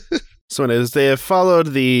 So anyways, they have followed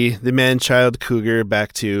the man-child Cougar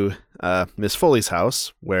back to Miss Foley's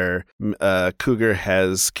house, where Cougar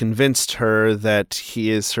has convinced her that he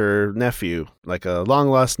is her nephew, like a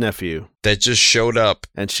long-lost nephew. That just showed up.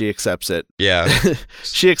 And she accepts it. Yeah.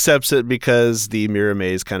 She accepts it because the mirror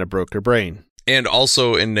maze kind of broke her brain. And also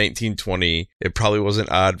in 1920, it probably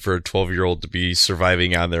wasn't odd for a 12-year-old to be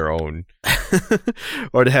surviving on their own.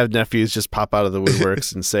 Or to have nephews just pop out of the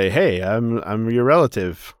woodworks and say, "Hey, I'm your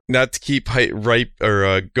relative." Not to keep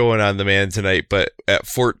going on the man tonight, but at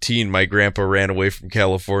 14, my grandpa ran away from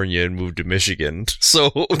California and moved to Michigan.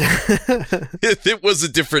 So it was a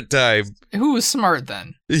different time. Who was smart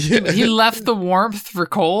then? Yeah. He left the warmth for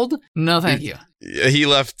cold? No, thank you. He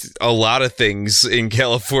left a lot of things in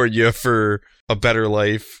California for a better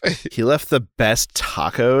life. He left the best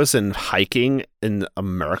tacos and hiking in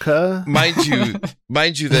America. Mind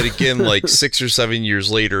you that again, like 6 or 7 years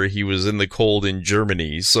later, he was in the cold in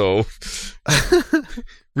Germany. So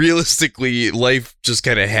realistically, life just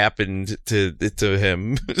kind of happened to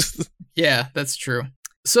him. Yeah, that's true.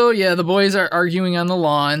 So yeah, the boys are arguing on the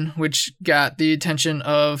lawn, which got the attention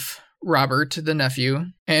of Robert, the nephew.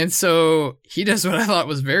 And so he does what I thought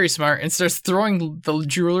was very smart and starts throwing the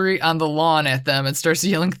jewelry on the lawn at them and starts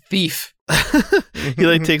yelling, "Thief." He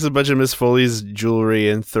like takes a bunch of Miss Foley's jewelry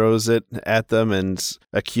and throws it at them and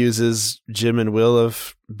accuses Jim and Will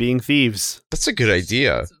of being thieves. That's a good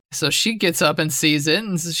idea. So she gets up and sees it,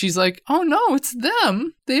 and she's like, "Oh no, it's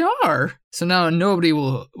them. They are." So now nobody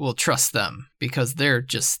will trust them because they're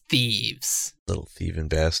just thieves. Little thieving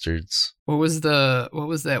bastards. What was that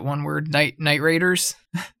one word? Night Raiders?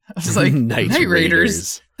 I was like, Night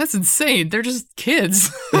Raiders. That's insane. They're just kids.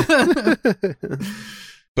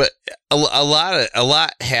 But a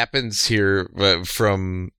lot happens here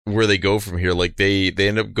from where they go from here. Like they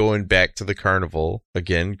end up going back to the carnival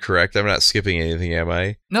again, correct? I'm not skipping anything, am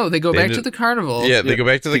I? No, they go back to the carnival. Yeah, they go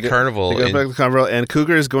back to the carnival. They go back to the carnival, and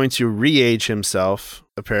Cougar is going to re-age himself,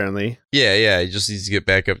 apparently. Yeah, he just needs to get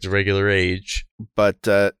back up to regular age. But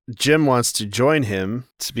Jim wants to join him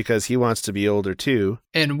because he wants to be older too.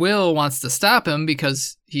 And Will wants to stop him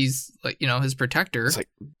because he's like, his protector. It's like,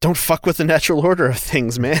 don't fuck with the natural order of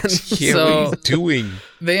things, man. Yeah, So- what are you doing?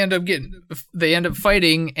 They end up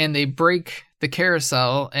fighting, and they break the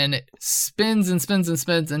carousel, and it spins and spins and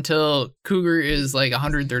spins until Cougar is like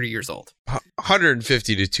 130 years old.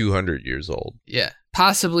 150 to 200 years old. Yeah,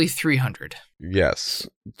 possibly 300. Yes.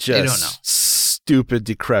 Just I don't know. stupid,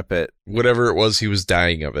 decrepit. Whatever it was, he was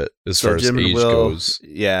dying of it as So far as Jim and age Will, goes.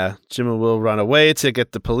 yeah, Jim and Will run away to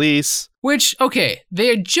get the police. Which, okay, they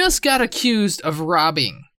had just got accused of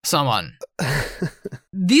robbing someone.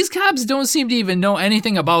 These cops don't seem to even know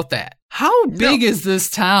anything about that. How big is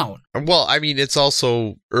this town? Well, I mean, it's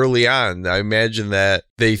also early on. I imagine that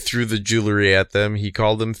they threw the jewelry at them. He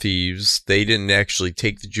called them thieves. They didn't actually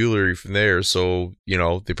take the jewelry from there. So,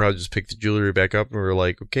 they probably just picked the jewelry back up and were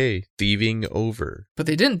like, okay, thieving over. But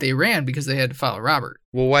they didn't. They ran because they had to follow Robert.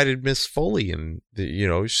 Well, why did Miss Foley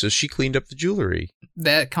so she cleaned up the jewelry?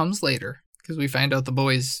 That comes later because we find out the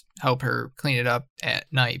boys help her clean it up at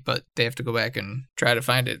night, but they have to go back and try to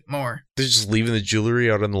find it more. They're just leaving the jewelry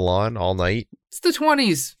out on the lawn all night. It's the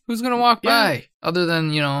 20s. Who's going to walk by other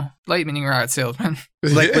than, lightning rod salesman?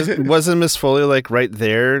 Like, wasn't Miss Foley like right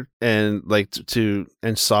there and like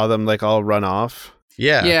and saw them like all run off?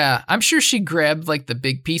 Yeah. Yeah, I'm sure she grabbed like the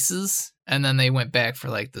big pieces and then they went back for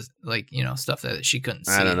like the stuff that she couldn't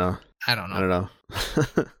see. I don't know.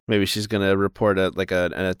 Maybe she's gonna report an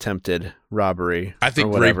attempted robbery. I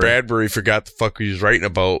think Ray Bradbury forgot the fuck he was writing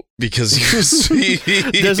about because he was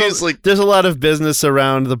there's a lot of business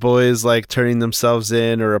around the boys like turning themselves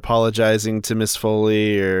in or apologizing to Miss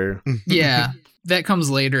Foley or Yeah, that comes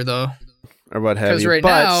later though. Or what have you. Because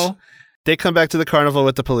now they come back to the carnival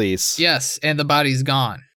with the police. Yes, and the body's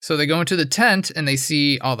gone. So they go into the tent and they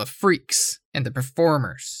see all the freaks and the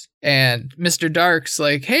performers. And Mr. Dark's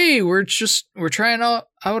like, "Hey, we're trying out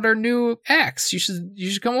our new acts. You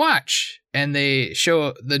should come watch." And they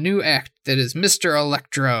show the new act that is Mr.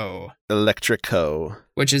 Electrico,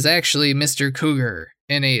 which is actually Mr. Cougar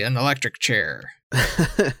in an electric chair.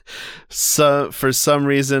 So for some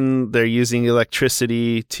reason they're using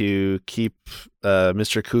electricity to keep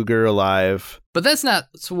Mr. Cougar alive. But that's not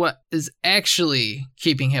what is actually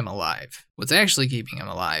keeping him alive. What's actually keeping him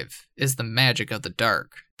alive is the magic of the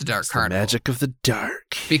dark. The dark carnival. The magic of the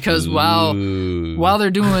dark. Because while they're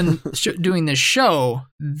doing this show,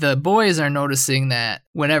 the boys are noticing that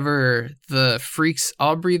whenever the freaks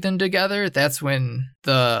all breathe in together, that's when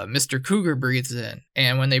the Mr. Cougar breathes in.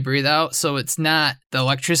 And when they breathe out, so it's not the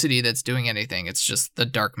electricity that's doing anything. It's just the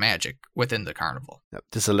dark magic within the carnival.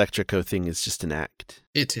 This Electrico thing is just an act.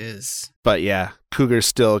 It is. But yeah, Cougar's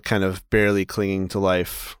still kind of barely clinging to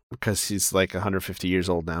life because he's like 150 years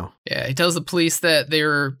old now. Yeah, he tells the police that they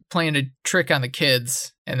were playing a trick on the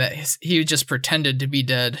kids and that he just pretended to be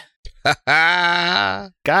dead.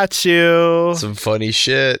 Got you. Some funny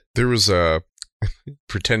shit. There was a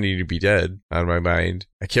pretending to be dead on my mind.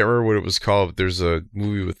 I can't remember what it was called. There's a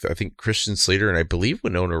movie with, I think, Christian Slater and I believe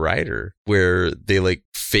Winona Ryder, where they like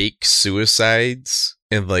fake suicides.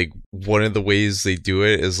 And like one of the ways they do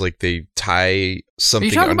it is like they tie something. Are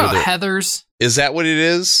you talking under about their... Heathers? Is that what it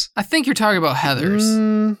is? I think you're talking about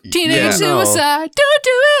Heathers. Teenage Yeah. suicide, don't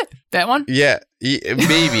do it. That one? Yeah,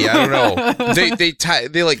 maybe. I don't know.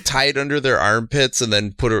 They like tie it under their armpits and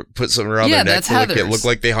then put something around their neck to make it look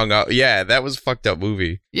like they hung out. Yeah, that was a fucked up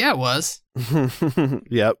movie. Yeah, it was.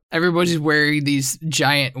 Yep. Everybody's wearing these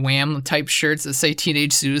giant Wham type shirts that say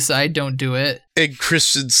teenage suicide, don't do it. And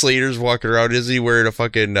Christian Slater's walking around. Is he wearing a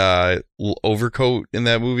fucking overcoat in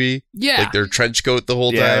that movie? Yeah. Like their trench coat the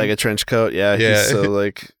whole Yeah, time? like a trench coat. Yeah, Yeah. he's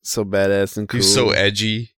so badass and cool. He's so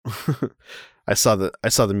edgy. I saw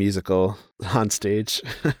the musical on stage.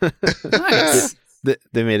 Nice.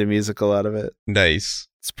 They made a musical out of it. Nice.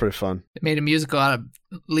 It's pretty fun. They made a musical out of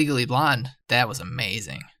Legally Blonde. That was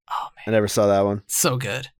amazing. Oh I man, never saw that one. so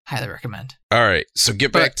good. Highly recommend. All right, so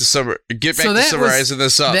get back to summarizing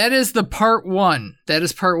this up. That is the part one. That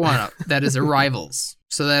is part one. That is Arrivals.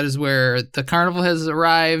 So that is where the carnival has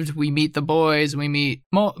arrived. We meet the boys. We meet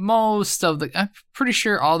most of the. I'm pretty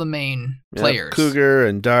sure all the main players. Cougar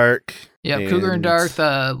and Dark. Yep, Cougar and Dark,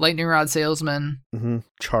 the lightning rod salesman. Mm-hmm.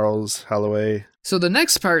 Charles Holloway. So the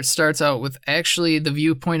next part starts out with actually the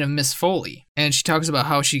viewpoint of Miss Foley, and she talks about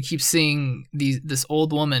how she keeps seeing this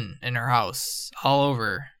old woman in her house all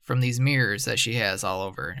over from these mirrors that she has all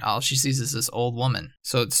over. All she sees is this old woman.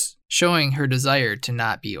 So it's showing her desire to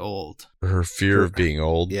not be old. Her fear of being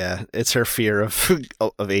old. Yeah, it's her fear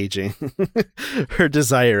of aging. Her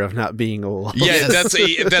desire of not being old. Yeah, that's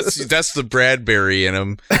the Bradbury in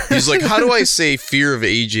him. He's like, how do I say fear of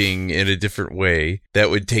aging in a different way that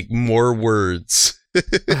would take more words?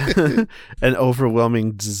 An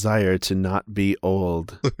overwhelming desire to not be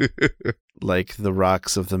old. Like the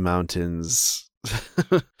rocks of the mountains.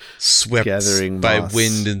 Swept gathering by moss.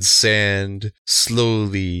 wind and sand,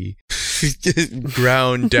 slowly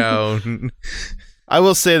ground down. I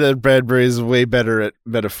will say that Bradbury is way better at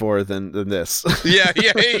metaphor than this. Yeah,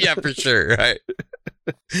 for sure.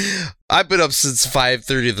 I've been up since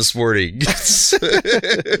 5:30 this morning.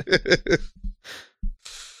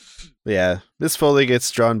 Yeah, Miss Foley gets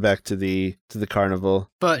drawn back to the carnival.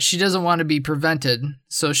 But she doesn't want to be prevented,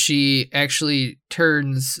 so she actually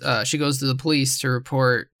she goes to the police to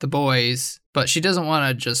report the boys, but she doesn't want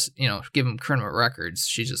to just, give them criminal records.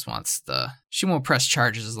 She just wants she won't press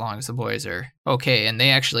charges as long as the boys are okay, and they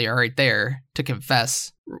actually are right there to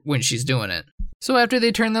confess when she's doing it. So after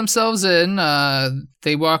they turn themselves in,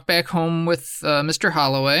 they walk back home with Mr.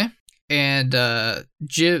 Holloway. And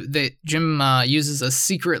Jim uses a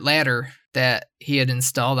secret ladder that he had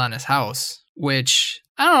installed on his house, which,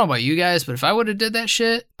 I don't know about you guys, but if I would have did that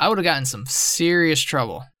shit, I would have gotten some serious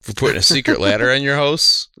trouble. For putting a secret ladder on your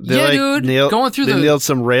house? Dude. Going through they nailed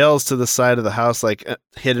some rails to the side of the house, like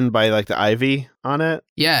hidden by like the ivy on it.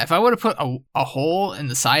 Yeah, if I would have put a hole in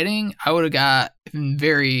the siding, I would have got in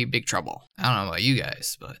very big trouble. I don't know about you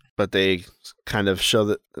guys, but they kind of show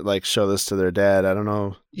this to their dad. I don't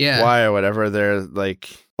know why or whatever. They're like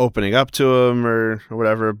opening up to him or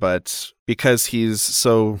whatever, but because he's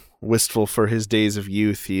so wistful for his days of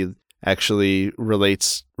youth, he actually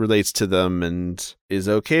relates to them and is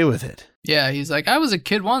okay with it. Yeah, he's like, I was a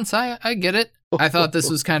kid once. I get it. I thought this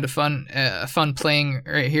was kind of fun playing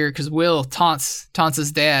right here because Will taunts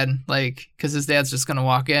his dad, like, because his dad's just gonna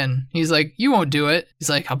walk in. He's like, you won't do it. He's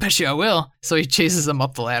like, I'll bet you I will. So he chases him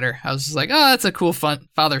up the ladder. I was just like, oh, that's a cool fun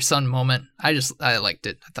father-son moment. I liked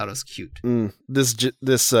it. I thought it was cute. This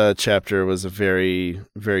chapter was a very,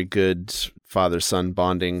 very good father-son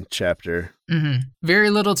bonding chapter. Mm-hmm. Very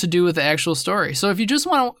little to do with the actual story. So if you just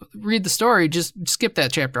want to read the story, just skip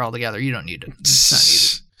that chapter altogether. You don't need it. It's not needed.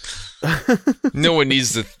 No one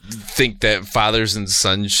needs to think that fathers and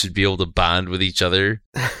sons should be able to bond with each other.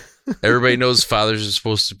 Everybody knows fathers are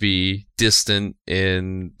supposed to be distant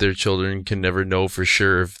and their children can never know for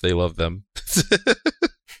sure if they love them.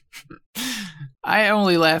 I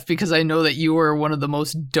only laugh because I know that you are one of the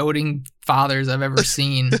most doting fathers I've ever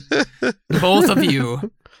seen. Both of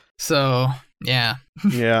you. So, yeah.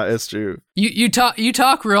 Yeah, it's true. You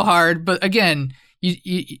talk real hard, but again,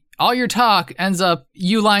 you all your talk ends up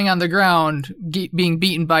you lying on the ground being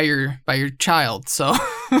beaten by your child. So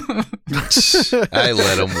I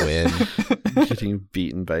let him win. Getting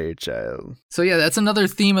beaten by your child. So yeah, that's another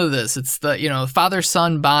theme of this. It's the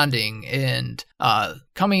father-son bonding and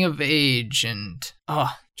coming of age and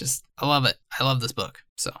I love it. I love this book.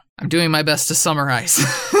 So I'm doing my best to summarize.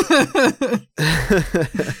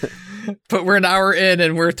 But we're an hour in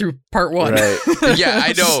and we're through part 1. Right. Yeah,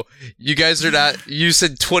 I know. You guys are not. You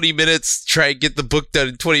said 20 minutes. Try and get the book done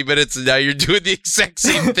in 20 minutes, and now you're doing the exact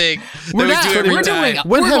same thing. We're that we not. do every We're time. doing.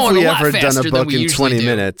 When we're have going we a lot ever done faster a than book we in usually 20 do.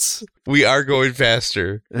 minutes? We are going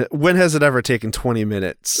faster. When has it ever taken 20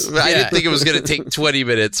 minutes? I Yeah. didn't think it was going to take 20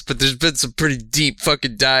 minutes, but there's been some pretty deep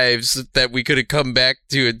fucking dives that we could have come back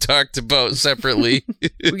to and talked about separately.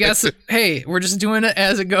 We got some, hey, we're just doing it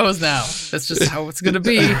as it goes now. That's just how it's going to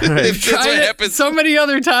be. Right. We've That's tried what it happens. so many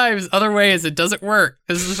other times, other ways. It doesn't work.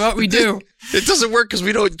 This is what we do. It doesn't work because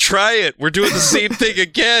we don't try it. We're doing the same thing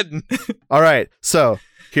again. All right. So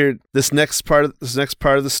here, this next part of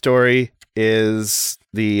the story is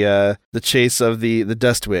the chase of the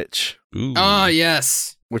Dust Witch, Ooh. Oh,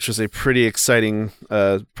 yes. which was a pretty exciting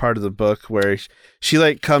part of the book where she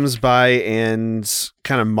like comes by and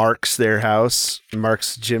kind of marks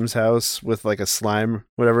Jim's house with like a slime,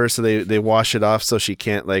 whatever. So they wash it off so she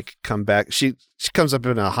can't like come back. She comes up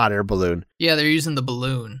in a hot air balloon. Yeah, they're using the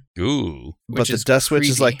balloon. Ooh. But Which the is Dust Witch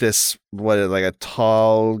is creepy. like this, like a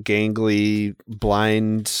tall, gangly,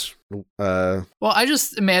 blind. Well, I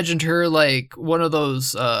just imagined her like one of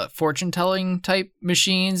those fortune-telling type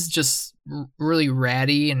machines, just really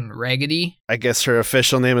ratty and raggedy. I guess her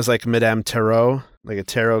official name is like Madame Tarot, like a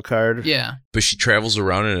tarot card. Yeah. But she travels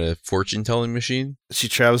around in a fortune-telling machine? She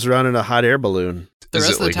travels around in a hot air balloon, The Is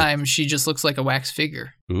rest it of the like- time, she just looks like a wax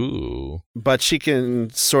figure. Ooh. but she can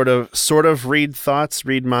sort of read thoughts,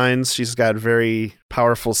 read minds. She's got very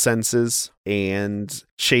powerful senses and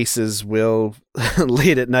chases Will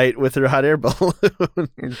late at night with her hot air balloon.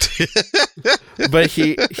 But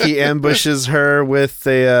he ambushes her with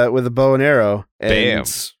a bow and arrow. And Bam.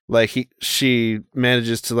 like she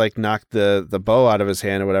manages to like knock the bow out of his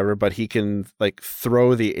hand or whatever, but he can like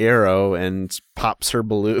throw the arrow and pops her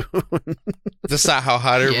balloon. That's not how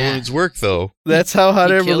hot air Yeah. balloons work, though. That's how hot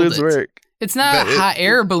He air killed balloons it. work. It's not But a hot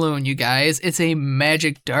air balloon, you guys. It's a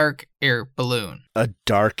magic dark air balloon. A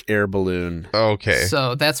dark air balloon. Okay.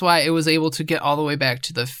 So that's why it was able to get all the way back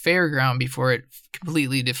to the fairground before it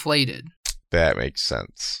completely deflated. That makes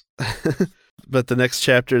sense. But the next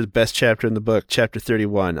chapter is the best chapter in the book, chapter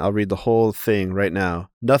 31. I'll read the whole thing right now.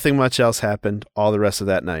 Nothing much else happened all the rest of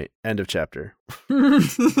that night. End of chapter.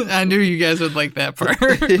 I knew you guys would like that part.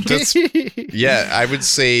 Yeah, I would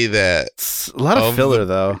say that. It's a lot of Of filler,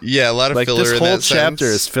 though. Yeah, a lot of Like, filler this in whole that chapter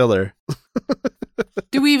sense. is filler.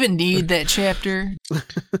 Do we even need that chapter?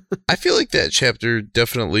 I feel like that chapter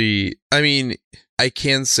definitely. I mean, I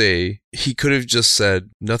can say he could have just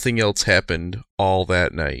said nothing else happened all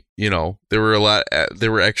that night. You know, there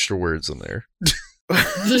were extra words in there.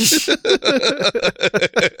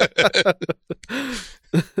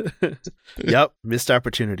 Yep, missed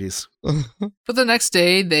opportunities. But the next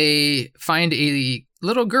day, they find a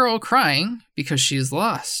little girl crying because she is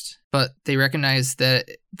lost. But they recognize that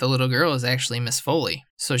the little girl is actually Miss Foley.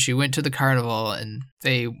 So she went to the carnival and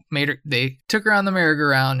they took her on the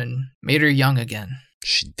merry-go-round and made her young again.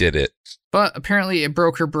 She did it, But apparently it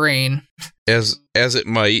broke her brain. as it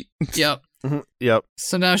might. Yep. Mhm, yep.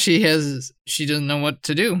 So now she doesn't know what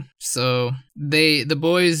to do. So the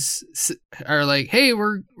boys are like, "Hey,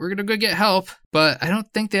 we're gonna go get help," but I don't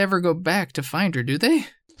think they ever go back to find her, do they?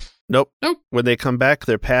 Nope. Nope. When they come back,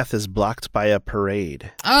 their path is blocked by a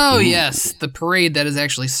parade. Oh Ooh. yes, the parade that is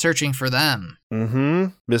actually searching for them. Mm-hmm.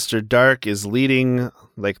 Mr. Dark is leading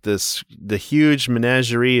like the huge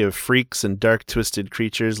menagerie of freaks and dark twisted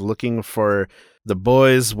creatures looking for the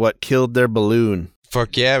boys what killed their balloon.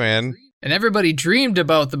 Fuck yeah, man. And everybody dreamed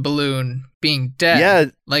about the balloon being dead.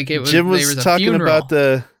 Yeah, like it was. Jim there was was a talking funeral. about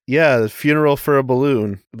the funeral for a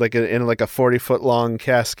balloon, like in like a 40-foot long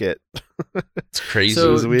casket. It's crazy.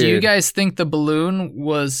 So, was do you weird. guys think the balloon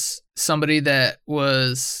was somebody that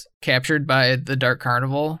was captured by the Dark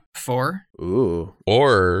Carnival before? Ooh,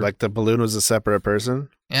 Or like the balloon was a separate person.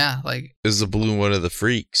 Yeah, like is the balloon one of the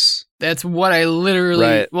freaks? that's what I literally.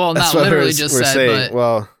 Right. Well, That's not what literally we're just we're said, saying. but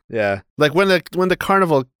Well, yeah, like when the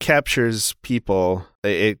carnival captures people,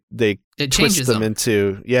 they it twist changes them them.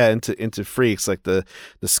 into freaks, like the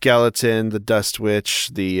skeleton, the Dust Witch,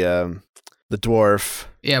 the dwarf.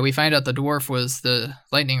 Yeah, we find out the dwarf was the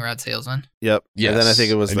lightning rod salesman. Yep. And then I Yes,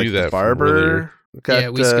 think it was I like knew the that from barber earlier. Yeah,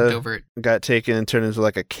 we skipped over it. got taken and turned into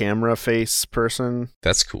like a camera face person.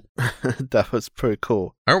 That's cool. That was pretty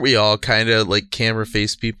cool. Aren't we all kind of like camera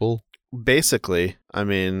face people? Basically, I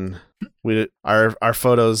mean, Our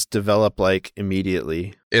photos develop like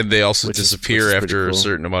immediately. And they also Which is disappear after pretty a cool.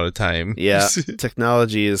 certain amount of time. Yeah,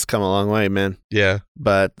 technology has come a long way, man. Yeah.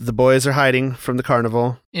 But the boys are hiding from the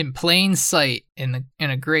carnival. In plain sight, in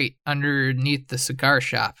a grate underneath the cigar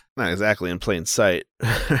shop. Not exactly in plain sight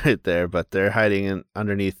right there, but they're hiding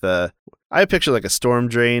underneath I picture like a storm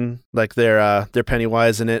drain, like they're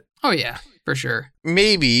Pennywise in it. Oh yeah, for sure.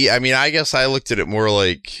 Maybe. I mean, I guess I looked at it more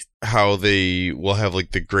like how they will have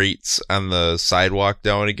like the grates on the sidewalk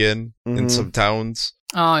down again in Mhm. some towns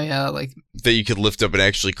Oh yeah, like that you could lift up and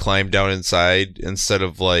actually climb down inside instead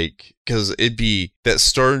of like, because it'd be that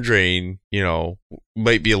storm drain,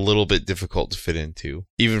 might be a little bit difficult to fit into,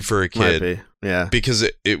 even for a Might kid. be. Yeah. Because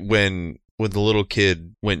when the little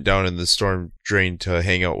kid went down in the storm drain to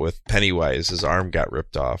hang out with Pennywise, his arm got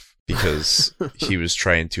ripped off because he was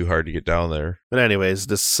trying too hard to get down there. But anyways,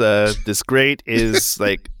 this grate is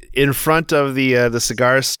like in front of the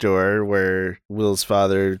cigar store where Will's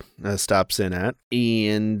father stops in at,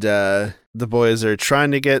 and the boys are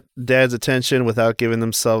trying to get Dad's attention without giving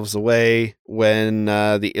themselves away when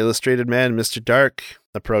the illustrated man, Mr. Dark,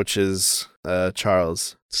 approaches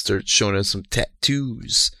Charles. Starts showing us some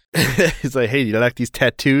tattoos. He's like, "Hey, do you like these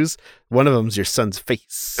tattoos? One of them's your son's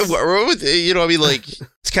face."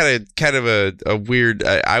 It's kind of a weird.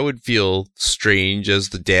 I would feel strange as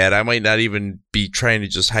the dad. I might not even be trying to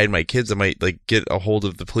just hide my kids. I might like get a hold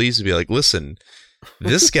of the police and be like, "Listen,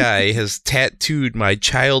 this guy has tattooed my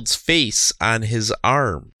child's face on his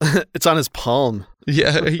arm." It's on his palm.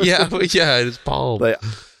 Yeah, his palm. Like,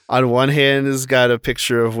 on one hand, he's got a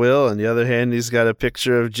picture of Will, and the other hand, he's got a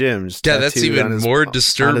picture of Jim. Just that's tattooed even on his more on his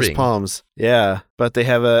disturbing. palms. Yeah, but they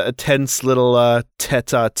have a tense little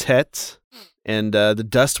tete-a-tete, and the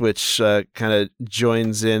Dust Witch kind of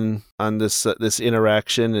joins in on this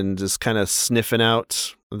interaction and just kind of sniffing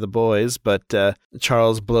out the boys. But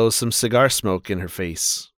Charles blows some cigar smoke in her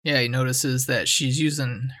face. yeah, he notices that she's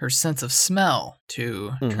using her sense of smell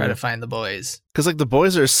to try to find the boys. Because, like, the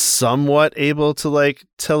boys are somewhat able to, like,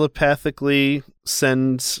 telepathically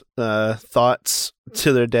send thoughts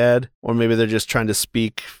to their dad. Or maybe they're just trying to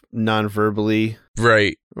speak non-verbally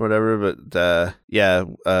Right. or whatever. But,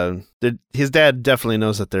 his dad definitely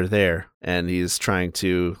knows that they're there. And he's trying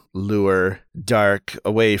to lure Dark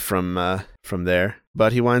away from there.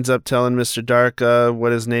 But he winds up telling Mr. Dark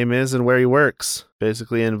what his name is and where he works.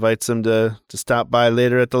 Basically invites him to stop by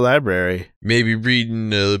later at the library. Maybe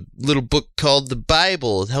reading a little book called the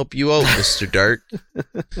Bible will help you out, Mr. Dark.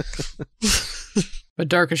 But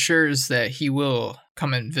Dark assures that he will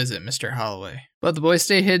come and visit Mr. Holloway. But the boys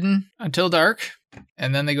stay hidden until dark,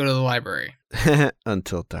 and then they go to the library.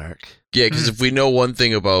 Until dark. Yeah, because if we know one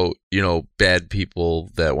thing about, bad people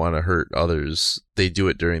that want to hurt others, they do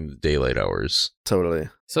it during the daylight hours. Totally.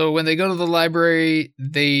 So when they go to the library,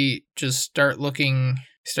 they just start looking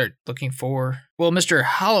for... Well, Mr.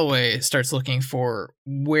 Holloway starts looking for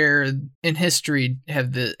where in history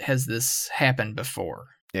has this happened before.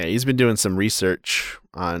 Yeah, he's been doing some research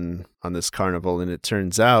on this carnival, and it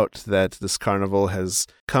turns out that this carnival has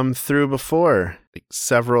come through before, like,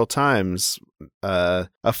 several times, a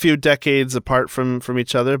few decades apart from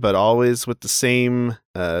each other, but always with the same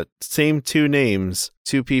two names,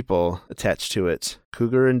 two people attached to it,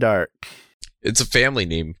 Cougar and Dark. It's a family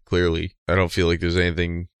name, clearly. I don't feel like there's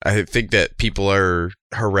anything. I think that people are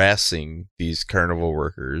harassing these carnival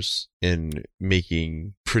workers and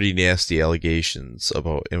making pretty nasty allegations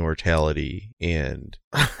about immortality and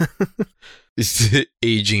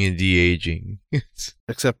aging and de-aging.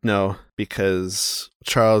 Except no, because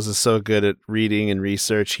Charles is so good at reading and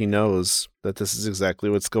research, he knows that this is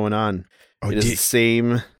exactly what's going on. It is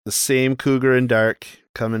the same Cougar and Dark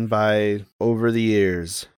coming by over the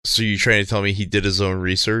years. So you're trying to tell me he did his own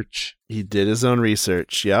research? He did his own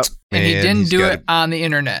research, yep. And he didn't do it on the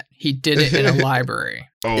internet. He did it in a library.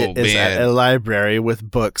 Oh, It is at a library with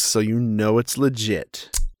books, so you know it's legit.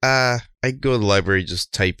 I go to the library,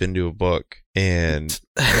 just type into a book, and...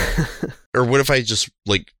 Or what if I just,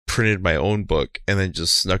 like, printed my own book and then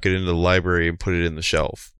just snuck it into the library and put it in the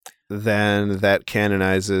shelf? Then that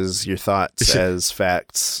canonizes your thoughts as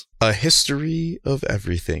facts. A history of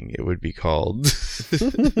everything, it would be called.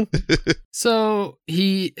 So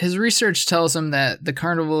his research tells him that the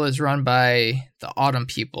carnival is run by the Autumn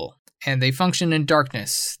people, and they function in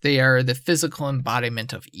darkness. They are the physical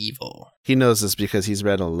embodiment of evil. He knows this because he's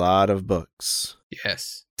read a lot of books.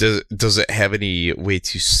 Yes. Does it have any way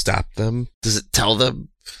to stop them? Does it tell them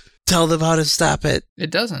how to stop it? It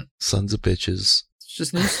doesn't. Sons of bitches.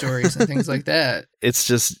 just news stories and things like that. It's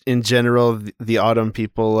just, in general, the autumn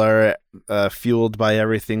people are fueled by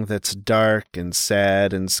everything that's dark and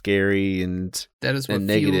sad and scary and that is what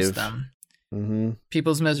negative. Fuels them. Mm-hmm.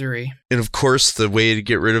 People's misery. And of course, the way to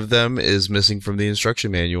get rid of them is missing from the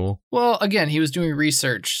instruction manual. Well, again, he was doing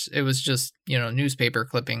research. It was just, newspaper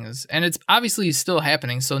clippings. And it's obviously still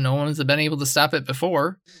happening, so no one's been able to stop it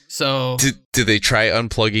before. So... Did they try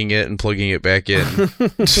unplugging it and plugging it back in?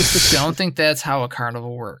 Don't think that's how a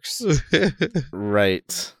carnival works.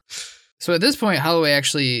 Right. So at this point, Holloway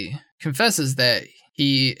actually confesses that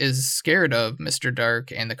he is scared of Mr.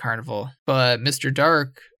 Dark and the carnival, but Mr.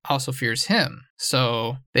 Dark also fears him.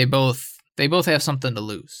 So they both have something to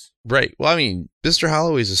lose. Right. Well, I mean, Mr.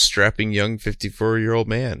 Holloway's a strapping young 54-year-old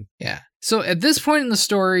man. Yeah. So at this point in the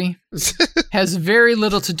story, has very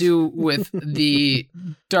little to do with the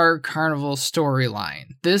Dark Carnival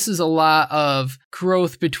storyline. This is a lot of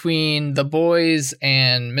growth between the boys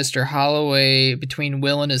and Mr. Holloway, between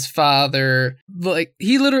Will and his father. Like,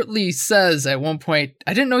 he literally says at one point,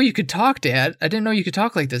 I didn't know you could talk, Dad. I didn't know you could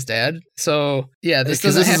talk like this, Dad. So, yeah, this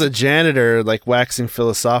doesn't is a janitor, like, waxing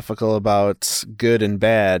philosophical about good and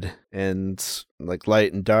bad and, like,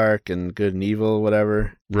 light and dark and good and evil,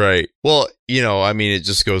 whatever. Right. Well, it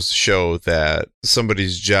just goes to show that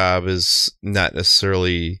somebody's job is not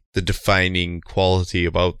necessarily the defining quality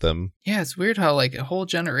about them. Yeah, it's weird how, like, a whole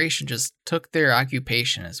generation just took their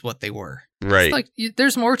occupation as what they were. Right. It's like,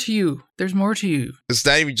 there's more to you. There's more to you. It's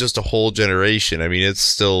not even just a whole generation. I mean, it's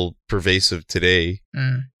still pervasive today.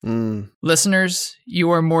 Listeners, you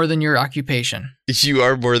are more than your occupation. You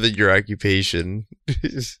are more than your occupation.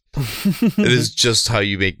 It is just how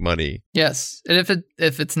you make money. Yes. And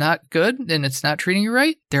if it's not good and it's not treating you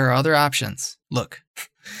right, there are other options. Look.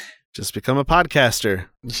 Just become a podcaster.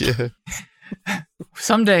 Yeah.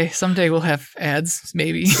 Someday we'll have ads,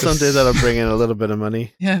 maybe. Someday that'll bring in a little bit of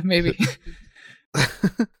money. Yeah, maybe.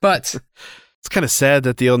 But it's kind of sad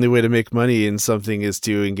that the only way to make money in something is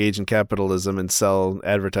to engage in capitalism and sell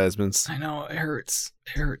advertisements. I know, it hurts.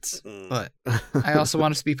 It hurts. But I also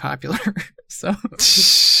want us to be popular. So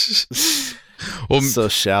well, so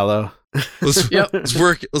shallow. Let's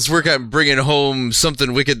work on bringing home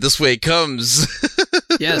something wicked this way comes.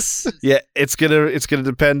 Yes. Yeah, it's gonna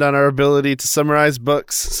depend on our ability to summarize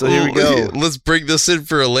books. So here we go. Let's bring this in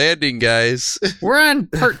for a landing, guys. We're on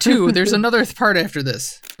part 2. There's another part after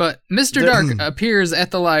this. But Mr. Dark appears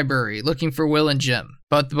at the library looking for Will and Jim,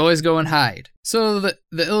 but the boys go and hide. So the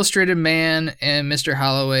Illustrated Man and Mr.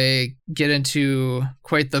 Holloway get into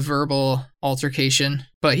quite the verbal altercation,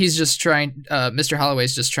 but Mr.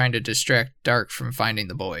 Holloway's just trying to distract Dark from finding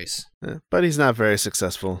the boys. But he's not very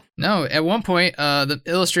successful. No, at one point, the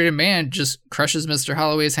Illustrated Man just crushes Mr.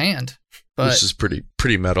 Holloway's hand. Which is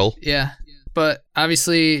pretty metal. Yeah, but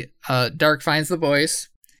obviously Dark finds the boys,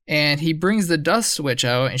 and he brings the dust switch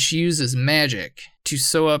out, and she uses magic to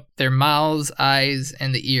sew up their mouths, eyes,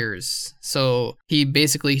 and the ears. So he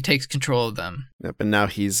basically takes control of them. Yep, and now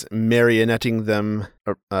he's marionetting them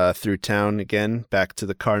through town again, back to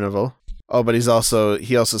the carnival. Oh, but he also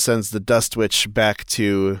sends the dust witch back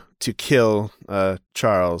to kill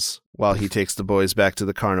Charles while he takes the boys back to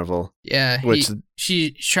the carnival. Yeah,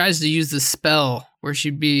 she tries to use the spell where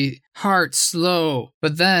she'd be heart slow,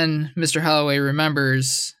 but then Mr. Holloway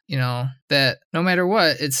remembers, that no matter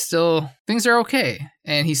what, it's still, things are okay,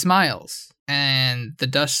 and he smiles, and the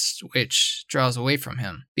dust witch draws away from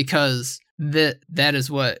him because that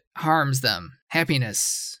is what harms them.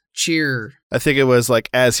 Happiness. Cheer. I think it was like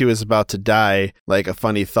as he was about to die, like a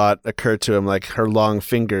funny thought occurred to him, like her long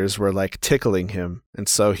fingers were like tickling him. And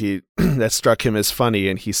so that struck him as funny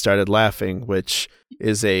and he started laughing, which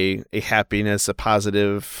is a happiness, a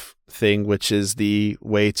positive thing, which is the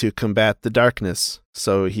way to combat the darkness.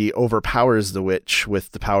 So he overpowers the witch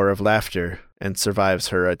with the power of laughter and survives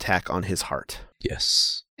her attack on his heart.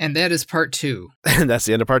 Yes. And that is part 2. And that's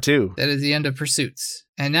the end of part 2. That is the end of Pursuits.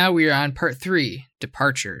 And now we are on part 3,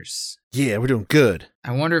 Departures. Yeah, we're doing good.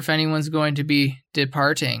 I wonder if anyone's going to be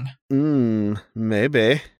departing.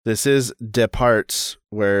 Maybe. This is Depart,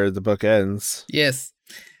 where the book ends. Yes.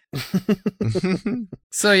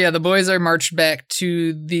 So yeah, the boys are marched back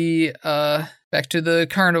to the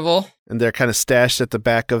carnival. And they're kind of stashed at the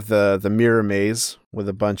back of the mirror maze with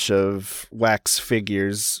a bunch of wax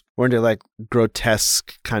figures. Weren't they like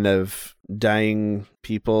grotesque kind of dying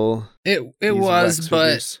people? It was,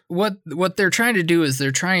 but what they're trying to do is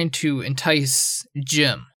they're trying to entice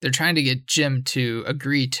Jim. They're trying to get Jim to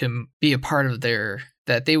agree to be a part of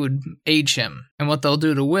that they would age him. And what they'll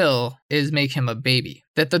do to Will is make him a baby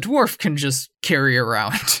that the dwarf can just carry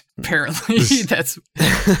around. Apparently, that's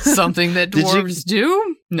something that dwarves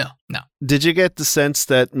do. No. Did you get the sense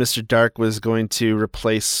that Mr. Dark was going to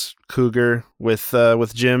replace Cougar with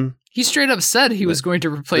Jim? He straight up said he was going to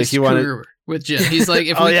replace Like Cougar with Jim. He's like,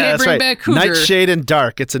 if we can't bring back Cougar... Nightshade and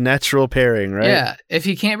Dark, it's a natural pairing, right? Yeah, if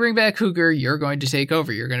he can't bring back Cougar, you're going to take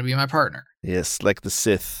over. You're going to be my partner. Yes, like the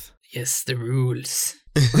Sith. Yes, the rules.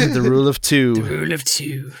 The rule of two. The rule of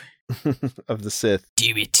two. Of the Sith.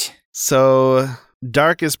 Do it. So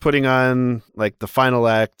Dark is putting on like the final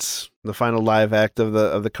act, the final live act of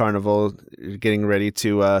the carnival, getting ready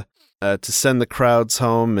to send the crowds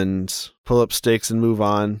home and pull up stakes and move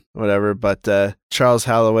on, whatever. But Charles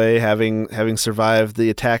Holloway, having survived the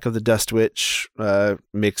attack of the Dust Witch,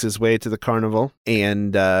 makes his way to the carnival,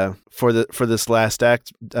 and for this last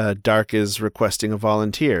act, Dark is requesting a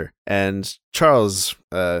volunteer, and Charles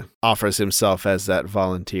offers himself as that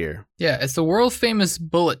volunteer. Yeah, it's the world famous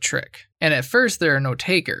bullet trick, and at first there are no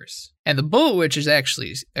takers, and the bullet witch is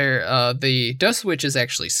actually, the Dust Witch is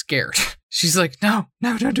actually scared. She's like, no,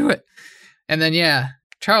 don't do it. And then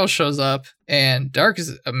Charles shows up, and Dark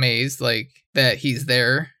is amazed, like, that he's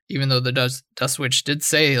there, even though the Dust Witch did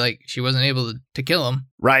say, like, she wasn't able to kill him.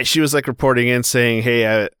 Right, she was, like, reporting in saying,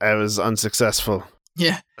 hey, I was unsuccessful.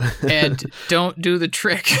 Yeah, and don't do the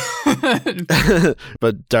trick.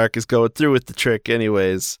 But Dark is going through with the trick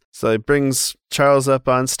anyways. So he brings Charles up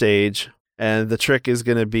on stage, and the trick is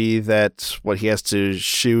going to be that he has to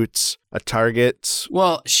shoot a target.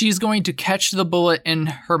 Well, she's going to catch the bullet in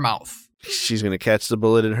her mouth. She's going to catch the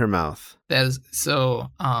bullet in her mouth. That is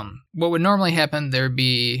so. What would normally happen? There'd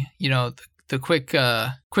be, the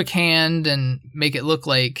quick hand, and make it look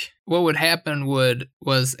like what would happen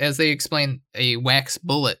was, as they explained, a wax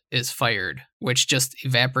bullet is fired, which just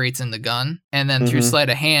evaporates in the gun, and then through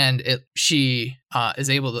sleight of hand, she is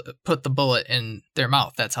able to put the bullet in their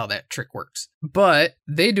mouth. That's how that trick works. But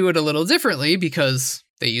they do it a little differently because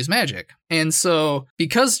they use magic. And so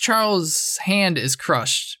because Charles' hand is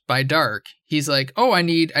crushed by Dark, he's like, oh, I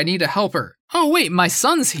need a helper. Oh, wait, my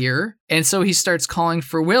son's here. And so he starts calling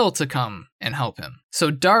for Will to come and help him.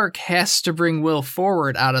 So Dark has to bring Will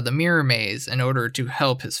forward out of the mirror maze in order to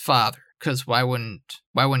help his father. Because why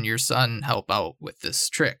wouldn't your son help out with this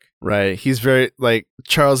trick? Right. He's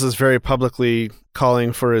Charles is very publicly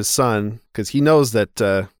calling for his son because he knows that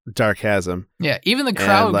Dark has him. Yeah, even the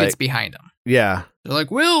crowd gets behind him. Yeah. They're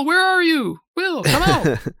like, Will, where are you? Will, come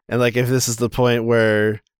out. And if this is the point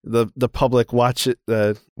where the public watches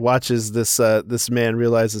this man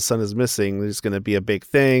realize his son is missing, there's going to be a big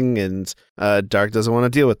thing, and Dark doesn't want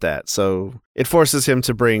to deal with that. So it forces him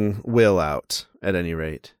to bring Will out at any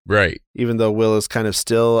rate. Right. Even though Will is kind of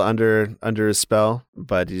still under his spell,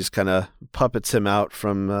 but he just kind of puppets him out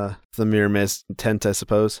from the mirror maze tent, I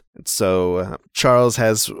suppose. And so Charles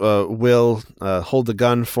has Will hold the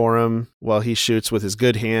gun for him while he shoots with his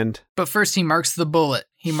good hand. But first he marks the bullet.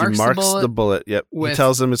 He marks the bullet. Yep. He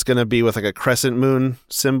tells him it's going to be with a crescent moon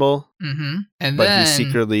symbol. Mm-hmm. But he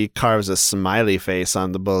secretly carves a smiley face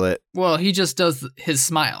on the bullet. Well, he just does his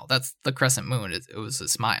smile. That's the crescent moon. It was a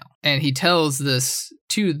smile. And he tells this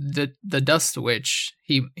to the Dust Witch.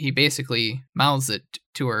 He basically mouths it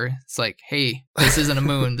to her. It's like, hey, this isn't a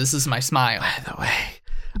moon. This is my smile. By the way,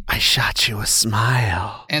 I shot you a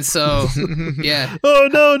smile. And so, yeah. Oh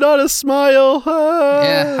no, not a smile.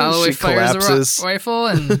 Yeah, Holloway fires collapses. a rifle,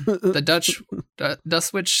 and the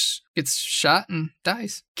Dust Witch gets shot and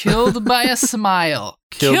dies. Killed by a smile.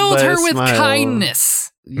 Killed her with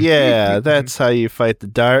kindness. Yeah, that's how you fight the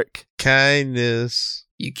dark. Kindness.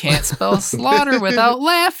 You can't spell slaughter without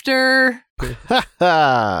laughter.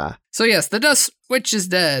 So yes, the Dust Witch is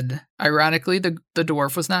dead. Ironically, the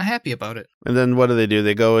dwarf was not happy about it. And then what do?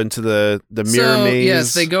 They go into the mirror maze?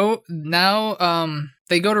 Yes, they go now.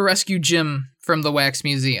 They go to rescue Jim from the Wax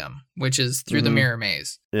Museum, which is through the mirror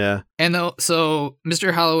maze. Yeah. And so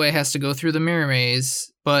Mr. Holloway has to go through the mirror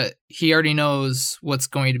maze, but he already knows what's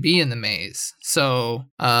going to be in the maze. So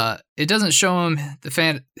it doesn't show him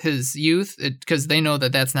his youth, because they know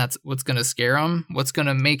that that's not what's going to scare him. What's going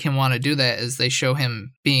to make him want to do that is they show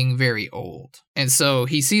him being very old. And so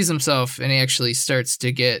he sees himself, and he actually starts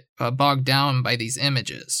to get bogged down by these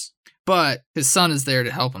images. But his son is there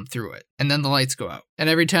to help him through it. And then the lights go out. And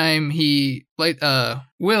every time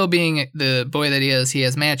Will, being the boy that he is, he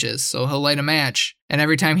has matches. So he'll light a match. And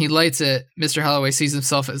every time he lights it, Mr. Holloway sees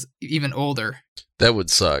himself as even older. That would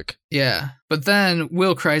suck. Yeah. But then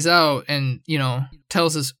Will cries out and,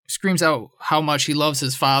 screams out how much he loves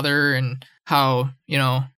his father, and how,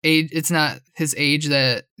 it's not his age,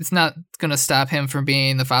 that it's not going to stop him from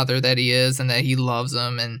being the father that he is, and that he loves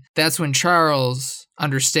him. And that's when Charles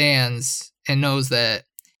understands and knows that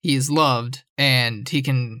he is loved, and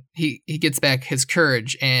he gets back his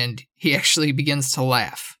courage, and he actually begins to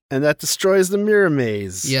laugh. And that destroys the mirror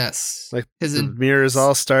maze. Yes. Like the mirrors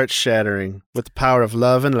all start shattering with the power of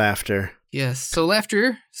love and laughter. Yes. So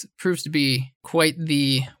laughter proves to be quite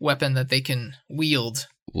the weapon that they can wield.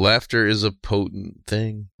 Laughter is a potent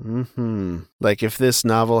thing. Mm-hmm. Like if this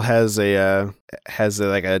novel has a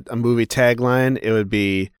movie tagline, it would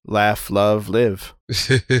be "Laugh, Love, Live."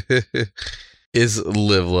 Is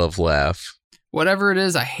live, love, laugh. Whatever it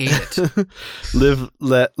is, I hate it. Live,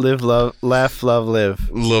 love, laugh, love, live.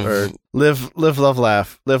 Love. Or live, love,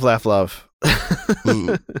 laugh. Live, laugh, love.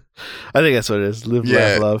 I think that's what it is. Live,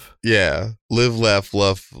 laugh, love. Yeah. Live, laugh,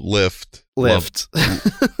 love, lift. Lift.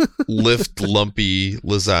 Lift lumpy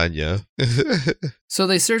lasagna. So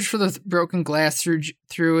they search for the broken glass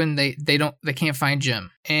through and they can't find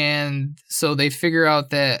Jim. And so they figure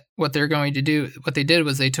out that what they're going to do, what they did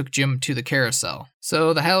was they took Jim to the carousel.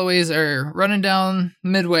 So the Halloways are running down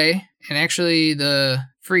Midway, and actually the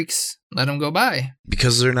freaks let them go by.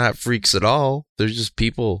 Because they're not freaks at all. They're just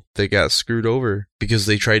people that got screwed over because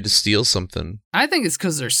they tried to steal something. I think it's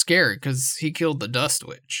because they're scared because he killed the Dust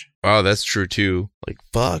Witch. Oh, that's true too. Like,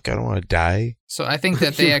 fuck, I don't want to die. So I think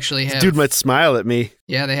that they actually have... Dude might smile at me.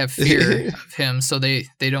 Yeah, they have fear of him, so they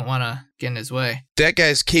don't want to get in his way. That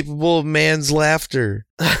guy's capable of man's laughter.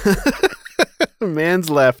 Man's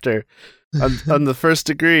laughter. On the first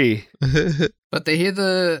degree. But they hear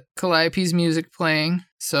the Calliope's music playing,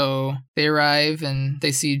 so they arrive and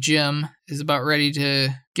they see Jim is about ready to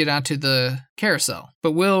get onto the carousel.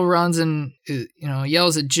 But Will runs and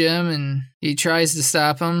yells at Jim, and he tries to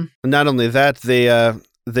stop him. Not only that, they are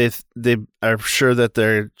sure that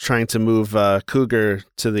they're trying to move Cougar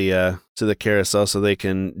to the carousel so they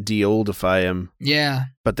can de-oldify him. Yeah.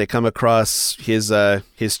 But they come across his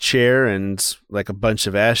chair and like a bunch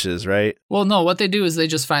of ashes, right? Well, no, what they do is they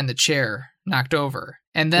just find the chair knocked over.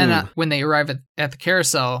 And then when they arrive at the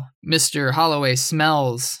carousel, Mr. Holloway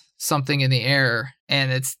smells something in the air,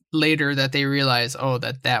 and it's later that they realize,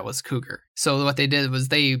 that was Cougar. So what they did was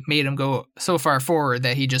they made him go so far forward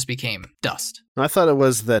that he just became dust. I thought it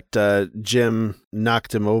was that Jim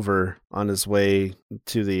knocked him over on his way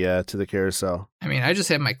to the carousel. I mean, I just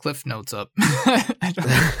have my Cliff Notes up.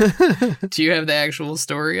 Do you have the actual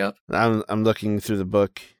story up? I'm looking through the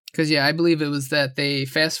book. Because, yeah, I believe it was that they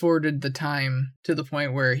fast-forwarded the time to the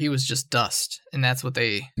point where he was just dust, and that's what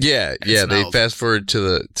they Yeah, they fast-forward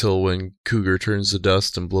till when Cougar turns to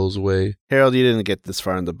dust and blows away. Harold, you didn't get this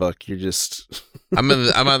far in the book. You're just... I'm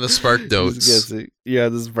on the Spark Notes. Yeah,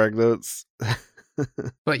 the Spark Notes.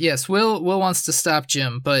 But yes, Will wants to stop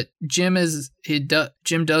Jim, but Jim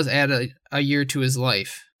does add a year to his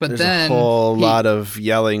life. But There's then a whole lot of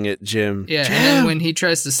yelling at Jim. Yeah, Jim! and then when he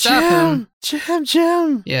tries to stop him,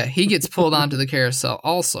 Jim. Yeah, he gets pulled onto the carousel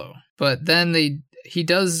also. But then he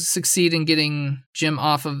does succeed in getting Jim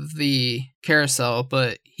off of the carousel,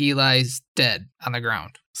 but he lies dead on the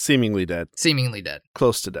ground. Seemingly dead.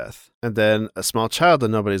 Close to death. And then a small child that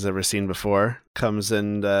nobody's ever seen before comes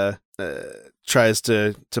and tries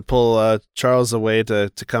to pull Charles away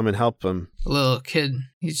to come and help him. A little kid.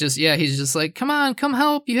 He's just like, come on, come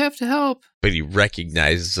help. You have to help. But he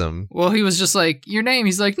recognizes him. Well, he was just like, your name.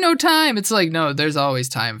 He's like, no time. It's like, no, there's always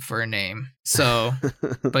time for a name. So,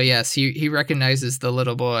 but yes, he recognizes the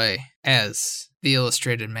little boy as the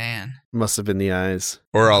Illustrated Man. Must have been the eyes.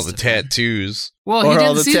 Or all the tattoos. Well, he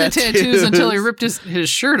didn't see the tattoos until he ripped his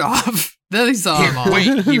shirt off. Then he saw them all.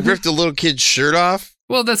 Wait, he ripped a little kid's shirt off?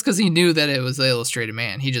 Well, that's because he knew that it was the Illustrated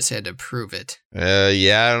Man. He just had to prove it.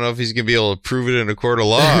 Yeah, I don't know if he's going to be able to prove it in a court of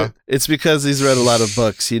law. It's because he's read a lot of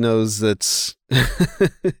books. He knows that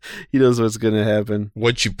he knows what's going to happen.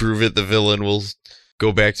 Once you prove it, the villain will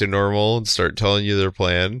go back to normal and start telling you their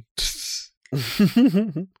plan.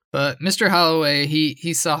 But Mr. Holloway,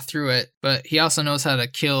 he saw through it, but he also knows how to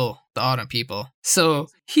kill the Autumn people. So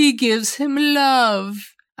he gives him love.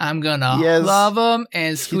 I'm gonna love him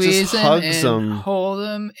and squeeze him and hold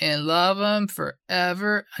him and love him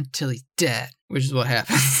forever until he's dead, which is what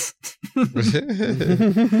happens.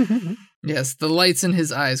 Yes, the lights in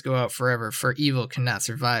his eyes go out forever, for evil cannot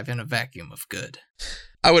survive in a vacuum of good.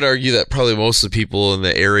 I would argue that probably most of the people in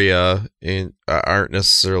the area aren't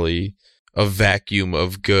necessarily a vacuum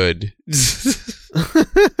of good.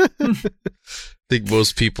 I think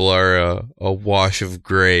most people are a wash of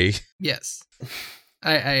gray. Yes.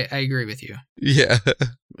 I agree with you. Yeah.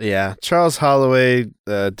 Yeah. Charles Holloway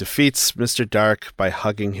defeats Mr. Dark by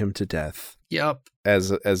hugging him to death. Yep. As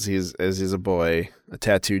he's a boy, a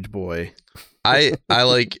tattooed boy. I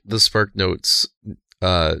like the Spark Notes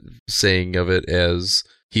saying of it as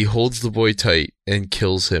he holds the boy tight and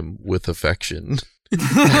kills him with affection.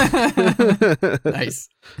 Nice.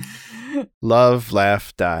 Love,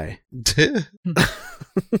 laugh, die.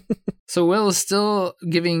 So Will is still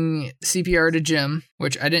giving CPR to Jim,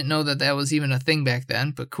 which I didn't know that was even a thing back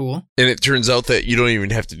then, but cool. And it turns out that you don't even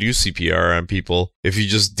have to do CPR on people. If you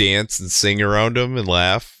just dance and sing around them and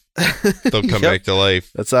laugh, they'll come back to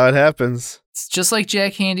life. That's how it happens. It's just like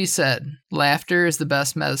Jack Handy said, laughter is the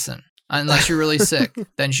best medicine. Unless you're really sick,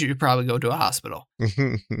 then you should probably go to a hospital.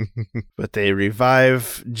 But they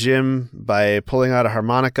revive Jim by pulling out a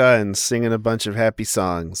harmonica and singing a bunch of happy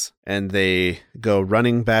songs. And they go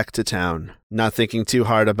running back to town, not thinking too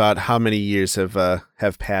hard about how many years have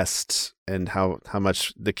passed and how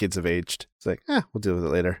much the kids have aged. It's like, we'll deal with it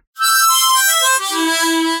later.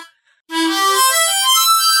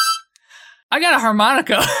 I got a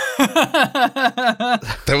harmonica.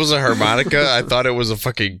 That was a harmonica? I thought it was a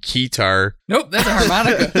fucking keytar. Nope, that's a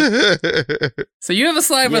harmonica. So you have a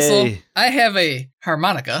slide whistle. Yay. I have a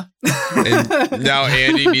harmonica. And now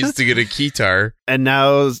Andy needs to get a keytar. And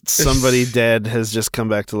now somebody dead has just come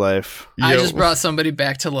back to life. I just brought somebody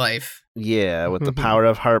back to life. Yeah, with the power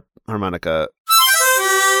of harmonica.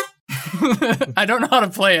 I don't know how to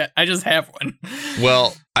play it. I just have one.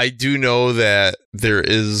 Well, I do know that there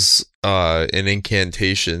is an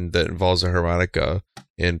incantation that involves a harmonica,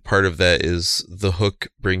 and part of that is the hook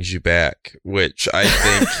brings you back, which I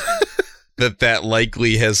think that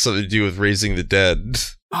likely has something to do with raising the dead.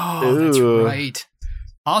 Oh, that's right.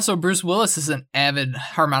 Also, Bruce Willis is an avid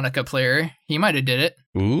harmonica player. He might have did it.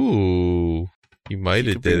 Ooh. He might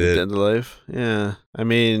have did it. Dead to life. Yeah. I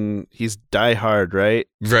mean, he's Die Hard, right?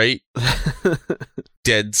 Right?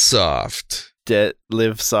 Dead soft.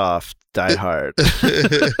 Live soft, die hard.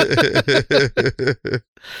 That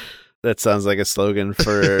sounds like a slogan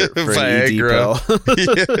for an ED pill.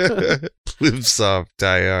 Live soft,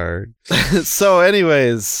 die hard. So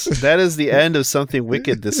anyways, that is the end of Something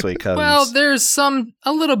Wicked this week, Cubs. Well, there's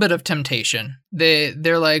a little bit of temptation.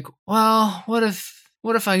 They're like, well, what if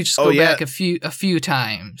I just go back a few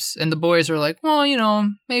times? And the boys are like, well,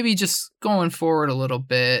 maybe just going forward a little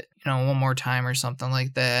bit, one more time or something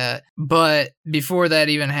like that. But before that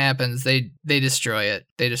even happens, they destroy it.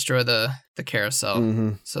 They destroy the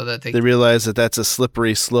carousel so that they realize that that's a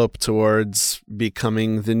slippery slope towards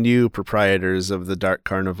becoming the new proprietors of the Dark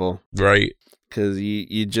Carnival. Right. Because you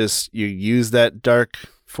use that dark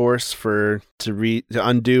force to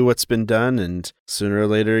undo what's been done, and sooner or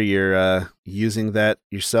later you're using that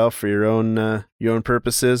yourself for your own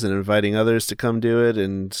purposes and inviting others to come do it,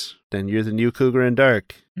 and then you're the new Cougar in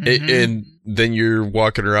Dark. And then you're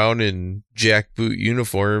walking around in jackboot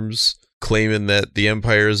uniforms claiming that the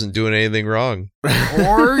Empire isn't doing anything wrong.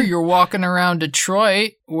 Or you're walking around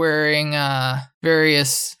Detroit wearing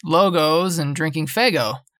various logos and drinking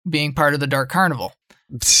Faygo, being part of the Dark Carnival.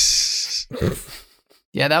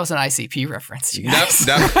 Yeah, that was an ICP reference. You guys.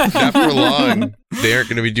 Not for long. They aren't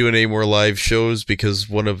going to be doing any more live shows because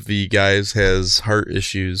one of the guys has heart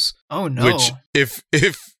issues. Oh no! Which, if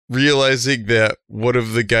realizing that one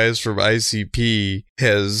of the guys from ICP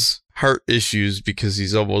has heart issues because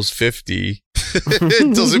he's almost 50,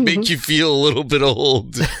 it doesn't make you feel a little bit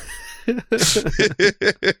old.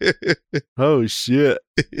 Oh shit!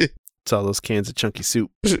 It's all those cans of chunky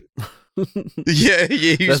soup. Yeah,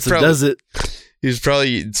 That's what does it. He was probably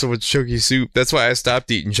eating so much chunky soup. That's why I stopped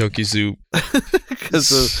eating chunky soup.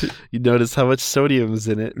 Because you notice how much sodium is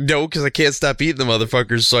in it. No, because I can't stop eating the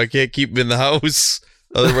motherfuckers, so I can't keep them in the house.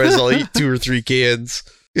 Otherwise, I'll eat 2 or 3 cans.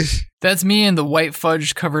 That's me and the white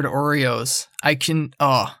fudge covered Oreos.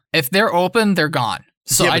 If they're open, they're gone.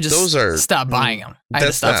 So I just stop buying them.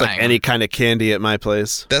 That's like any kind of candy at my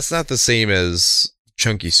place. That's not the same as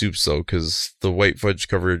chunky soups, though, because the white fudge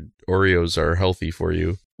covered Oreos are healthy for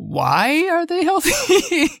you. Why are they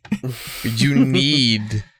healthy? You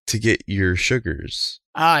need to get your sugars.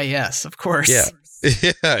 Ah, yes, of course.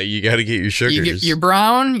 Yeah, you got to get your sugars. You're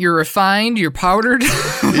brown, you're refined, you're powdered.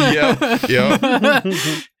 Yeah.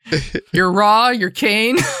 You're raw, you're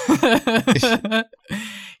cane.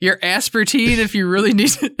 You're aspartame if you really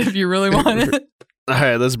want it. All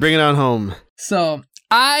right, let's bring it on home. So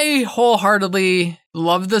I wholeheartedly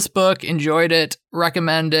love this book, enjoyed it,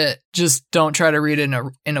 recommend it. Just don't try to read it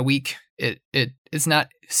in a week. It's not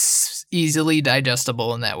easily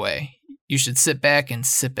digestible in that way. You should sit back and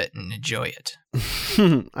sip it and enjoy it.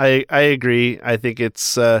 I agree. I think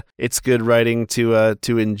it's good writing to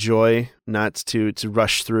enjoy, not to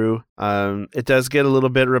rush through. It does get a little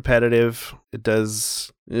bit repetitive. It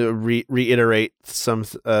does reiterate some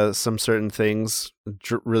certain things.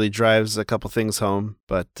 Really drives a couple things home,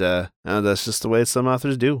 but that's just the way some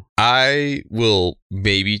authors do. I will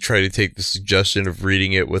maybe try to take the suggestion of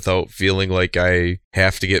reading it without feeling like I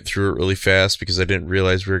have to get through it really fast, because I didn't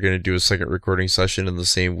realize we were going to do a second recording session in the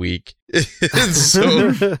same week.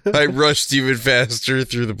 So I rushed even faster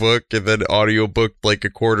through the book, and then audiobooked like a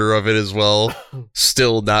quarter of it as well,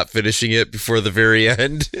 still not finishing it before the very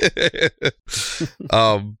end.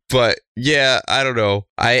 But yeah, I don't know.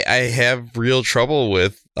 I have real trouble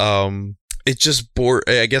with it just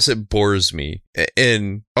I guess it bores me.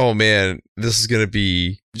 And oh man, this is going to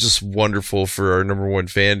be just wonderful for our number one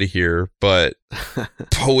fan to hear, but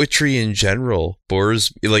poetry in general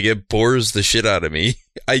bores, like, it bores the shit out of me.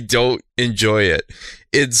 I don't enjoy it.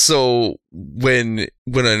 And so when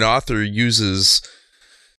an author uses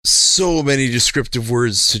so many descriptive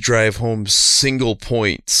words to drive home single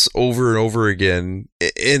points over and over again,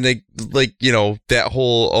 and like, you know, that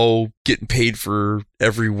whole getting paid for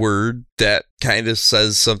every word, that kind of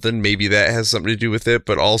says something. Maybe that has something to do with it,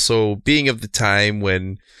 but also being of the time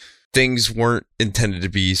when things weren't intended to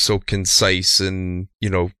be so concise and, you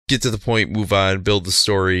know, get to the point, move on, build the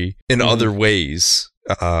story in other ways.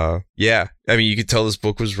 Yeah, I mean, you could tell this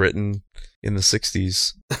book was written in the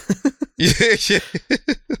 60s.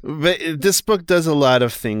 But this book does a lot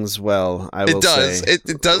of things well, I will say.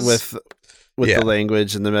 It does with the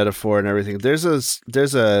language and the metaphor and everything. There's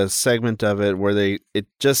a segment of it where it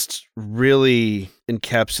just really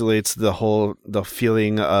encapsulates the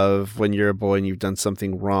feeling of when you're a boy and you've done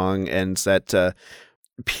something wrong, and it's that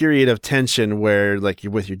period of tension where, like,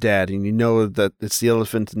 you're with your dad and you know that it's the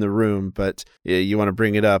elephant in the room, but you want to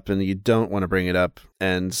bring it up and you don't want to bring it up,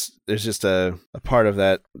 and there's just a part of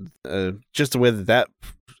that, just the way that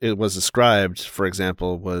it was described, for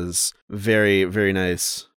example, was very, very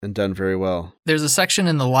nice and done very well. There's a section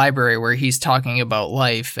in the library where he's talking about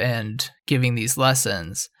life and giving these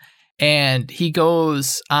lessons, and he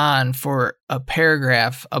goes on for a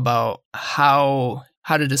paragraph about how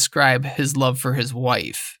to describe his love for his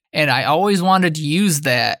wife. And I always wanted to use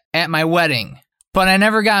that at my wedding, but I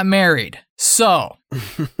never got married. So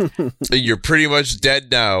you're pretty much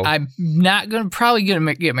dead now. I'm not probably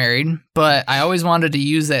gonna get married, but I always wanted to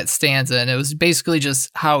use that stanza, and it was basically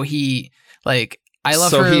just how he, like, I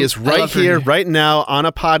love her. So he is right here, right now, on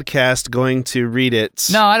a podcast, going to read it.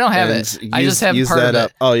 No, I don't have it. I just have part of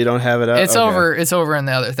it. Oh, you don't have it up? It's over. It's over in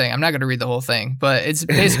the other thing. I'm not going to read the whole thing, but it's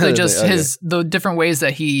basically just the different ways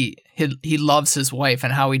that he loves his wife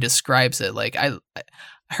and how he describes it. Like,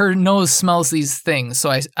 her nose smells these things,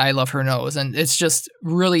 so I love her nose, and it's just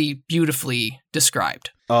really beautifully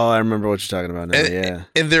described. Oh, I remember what you're talking about now, yeah.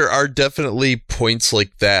 And there are definitely points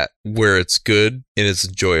like that where it's good and it's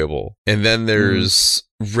enjoyable. And then there's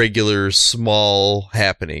regular small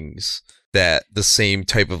happenings that the same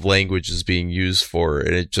type of language is being used for,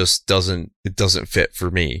 and it just doesn't fit for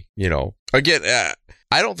me, you know. Again,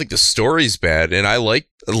 I don't think the story's bad, and I like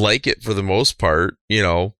it for the most part, you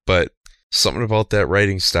know, but something about that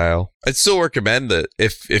writing style. I'd still recommend that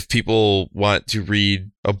if people want to read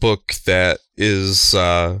a book that is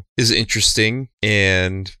interesting,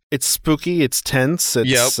 and it's spooky, it's tense,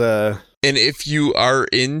 it's and if you are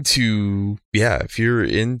into that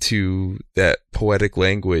poetic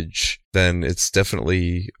language, then it's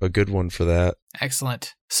definitely a good one for that.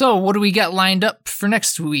 Excellent. So what do we got lined up for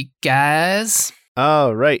next week, guys?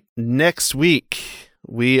 All right, next week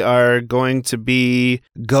we are going to be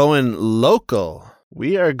going local.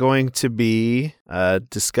 We are going to be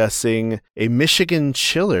discussing a Michigan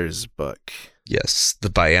Chillers book. Yes, The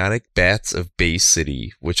Bionic Bats of Bay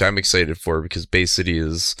City, which I'm excited for because Bay City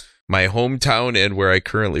is my hometown and where I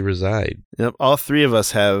currently reside. Yep, all three of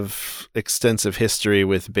us have extensive history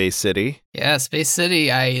with Bay City. Yes, Bay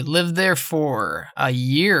City. I lived there for a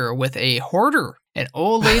year with a hoarder, an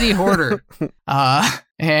old lady hoarder.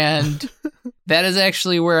 And that is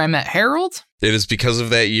actually where I met Harold. It is because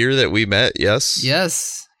of that year that we met, yes?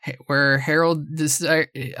 Yes, where Harold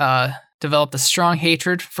developed a strong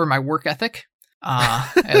hatred for my work ethic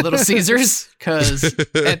at Little Caesars, because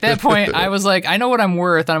at that point I was like, I know what I'm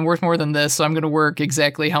worth, and I'm worth more than this, so I'm going to work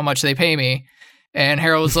exactly how much they pay me. And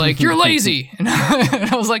Harold was like, "You're lazy," and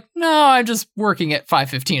I was like, "No, I'm just working at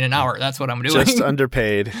 $5.15 an hour. That's what I'm doing. Just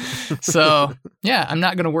underpaid." So yeah, I'm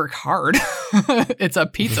not going to work hard. It's a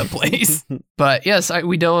pizza place. But yes,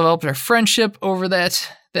 we developed our friendship over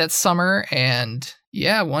that summer, and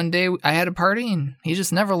yeah, one day I had a party and he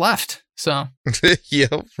just never left. So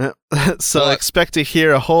Yep. So Well, expect to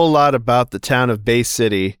hear a whole lot about the town of Bay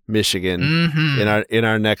City, Michigan, in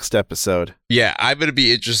our next episode. Yeah, I'm going to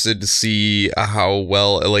be interested to see how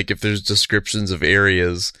well, like, if there's descriptions of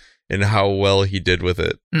areas and how well he did with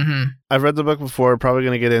it. I've read the book before, probably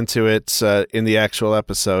going to get into it in the actual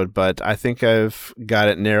episode, but I think I've got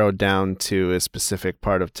it narrowed down to a specific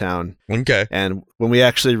part of town. Okay. And when we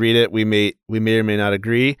actually read it, we may or may not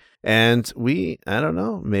agree. And I don't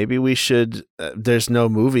know, maybe we should, there's no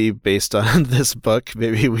movie based on this book.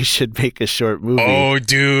 Maybe we should make a short movie. Oh,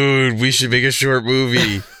 dude, we should make a short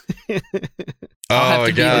movie. I'll have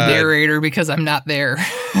to be the narrator because I'm not there.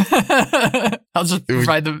 I'll just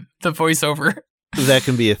provide the voiceover. That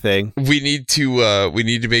can be a thing. We need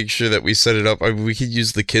to make sure that we set it up. I mean, we could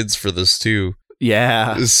use the kids for this too.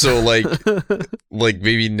 Yeah. So like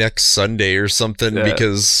maybe next Sunday or something,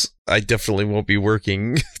 because I definitely won't be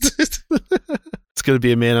working. It's going to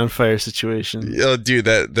be a man on fire situation. Oh, dude,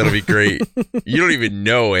 that'll be great. You don't even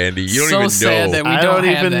know, Andy. You don't So even sad know. that we I don't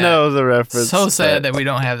don't have even that. know the reference. So sad that we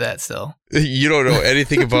don't have that still. You don't know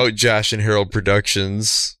anything about Josh and Harold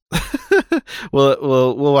Productions.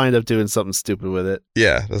 We'll wind up doing something stupid with it.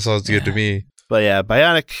 Yeah, that sounds good to me. But yeah,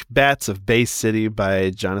 Bionic Bats of Bay City by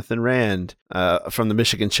Jonathan Rand from the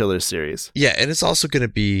Michigan Chiller series. Yeah, and it's also going to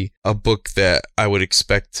be a book that I would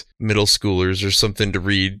expect middle schoolers or something to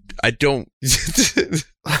read. I don't...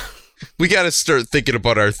 We got to start thinking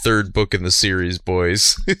about our third book in the series,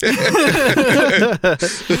 boys.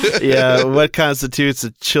 Yeah, what constitutes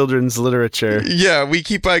a children's literature? Yeah, we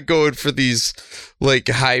keep on going for these, like,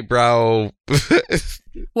 highbrow...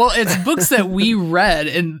 Well, it's books that we read,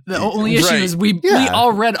 and the only issue is we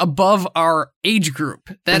all read above our age group.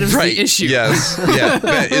 That is the issue. Yes, yeah,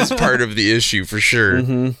 that is part of the issue for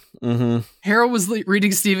sure. Harold was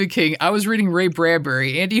reading Stephen King. I was reading Ray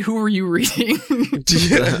Bradbury. Andy, who were you reading?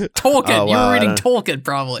 Tolkien. Oh, You wow, were reading Tolkien,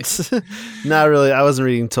 probably. Not really. I wasn't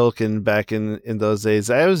reading Tolkien back in those days.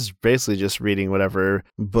 I was basically just reading whatever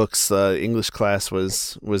books English class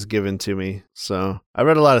was given to me. So I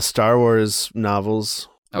read a lot of Star Wars novels.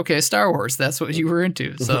 Okay, Star Wars. That's what you were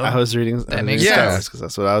into. So I was reading that makes Star sense. Wars because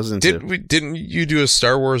that's what I was into. Didn't you do a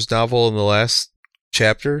Star Wars novel in the last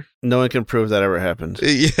chapter? No one can prove that ever happened.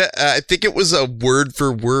 Yeah, I think it was a word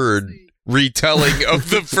for word retelling of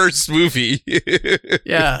the first movie.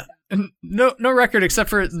 Yeah. No record except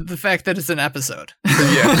for the fact that it's an episode.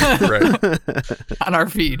 Yeah, right. On our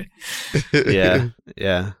feed. Yeah.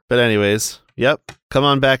 But anyways, yep. Come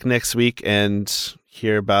on back next week and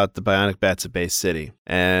hear about the Bionic Bats of Bay City.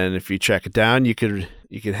 And if you track it down, you could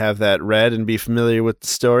have that read and be familiar with the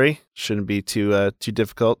story. Shouldn't be too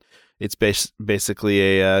difficult. It's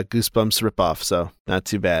basically a Goosebumps ripoff, so not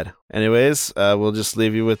too bad. Anyways, we'll just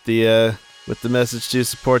leave you with the message to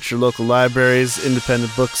support your local libraries,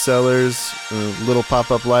 independent booksellers, little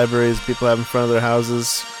pop-up libraries people have in front of their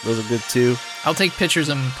houses. Those are good too. I'll take pictures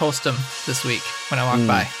and post them this week when I walk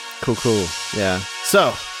by. Cool. Yeah.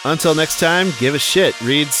 So, until next time, give a shit.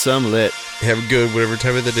 Read some lit. Have a good whatever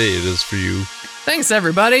time of the day it is for you. Thanks,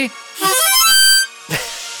 everybody.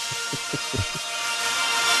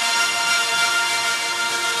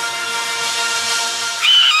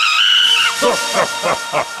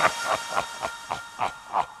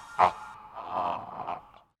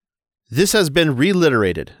 This has been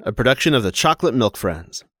Reliterated, a production of the Chocolate Milk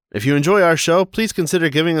Friends. If you enjoy our show, please consider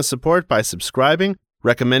giving us support by subscribing,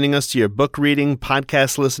 recommending us to your book reading,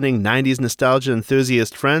 podcast listening, 90s nostalgia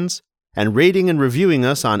enthusiast friends, and rating and reviewing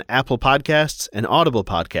us on Apple Podcasts and Audible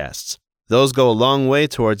Podcasts. Those go a long way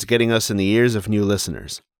towards getting us in the ears of new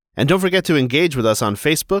listeners. And don't forget to engage with us on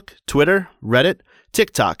Facebook, Twitter, Reddit,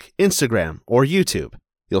 TikTok, Instagram, or YouTube.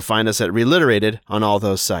 You'll find us at Reliterated on all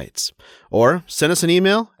those sites. Or send us an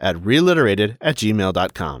email at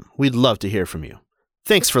reliterated@gmail.com. We'd love to hear from you.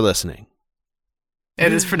 Thanks for listening.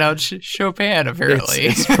 It is pronounced Chopin, apparently.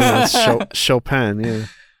 It's pronounced Chopin, yeah.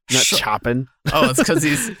 Not Chopin. Oh, it's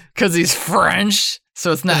because he's French,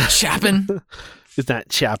 so it's not Chopin. It's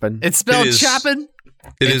not Chopin. It's spelled It is. Chopin.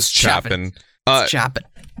 It is Chopin. It's Chopin.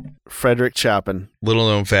 Frederick Chopin. Little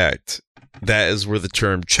known fact, that is where the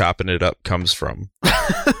term chopping it up comes from.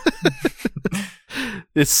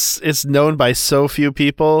 It's known by so few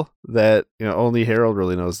people that only Harold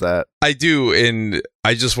really knows that. I do, and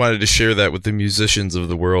I just wanted to share that with the musicians of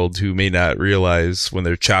the world who may not realize when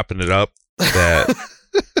they're chopping it up that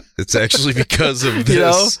it's actually because of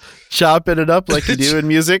this. Chopping it up like you do in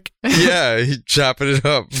music. Yeah, chopping it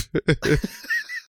up.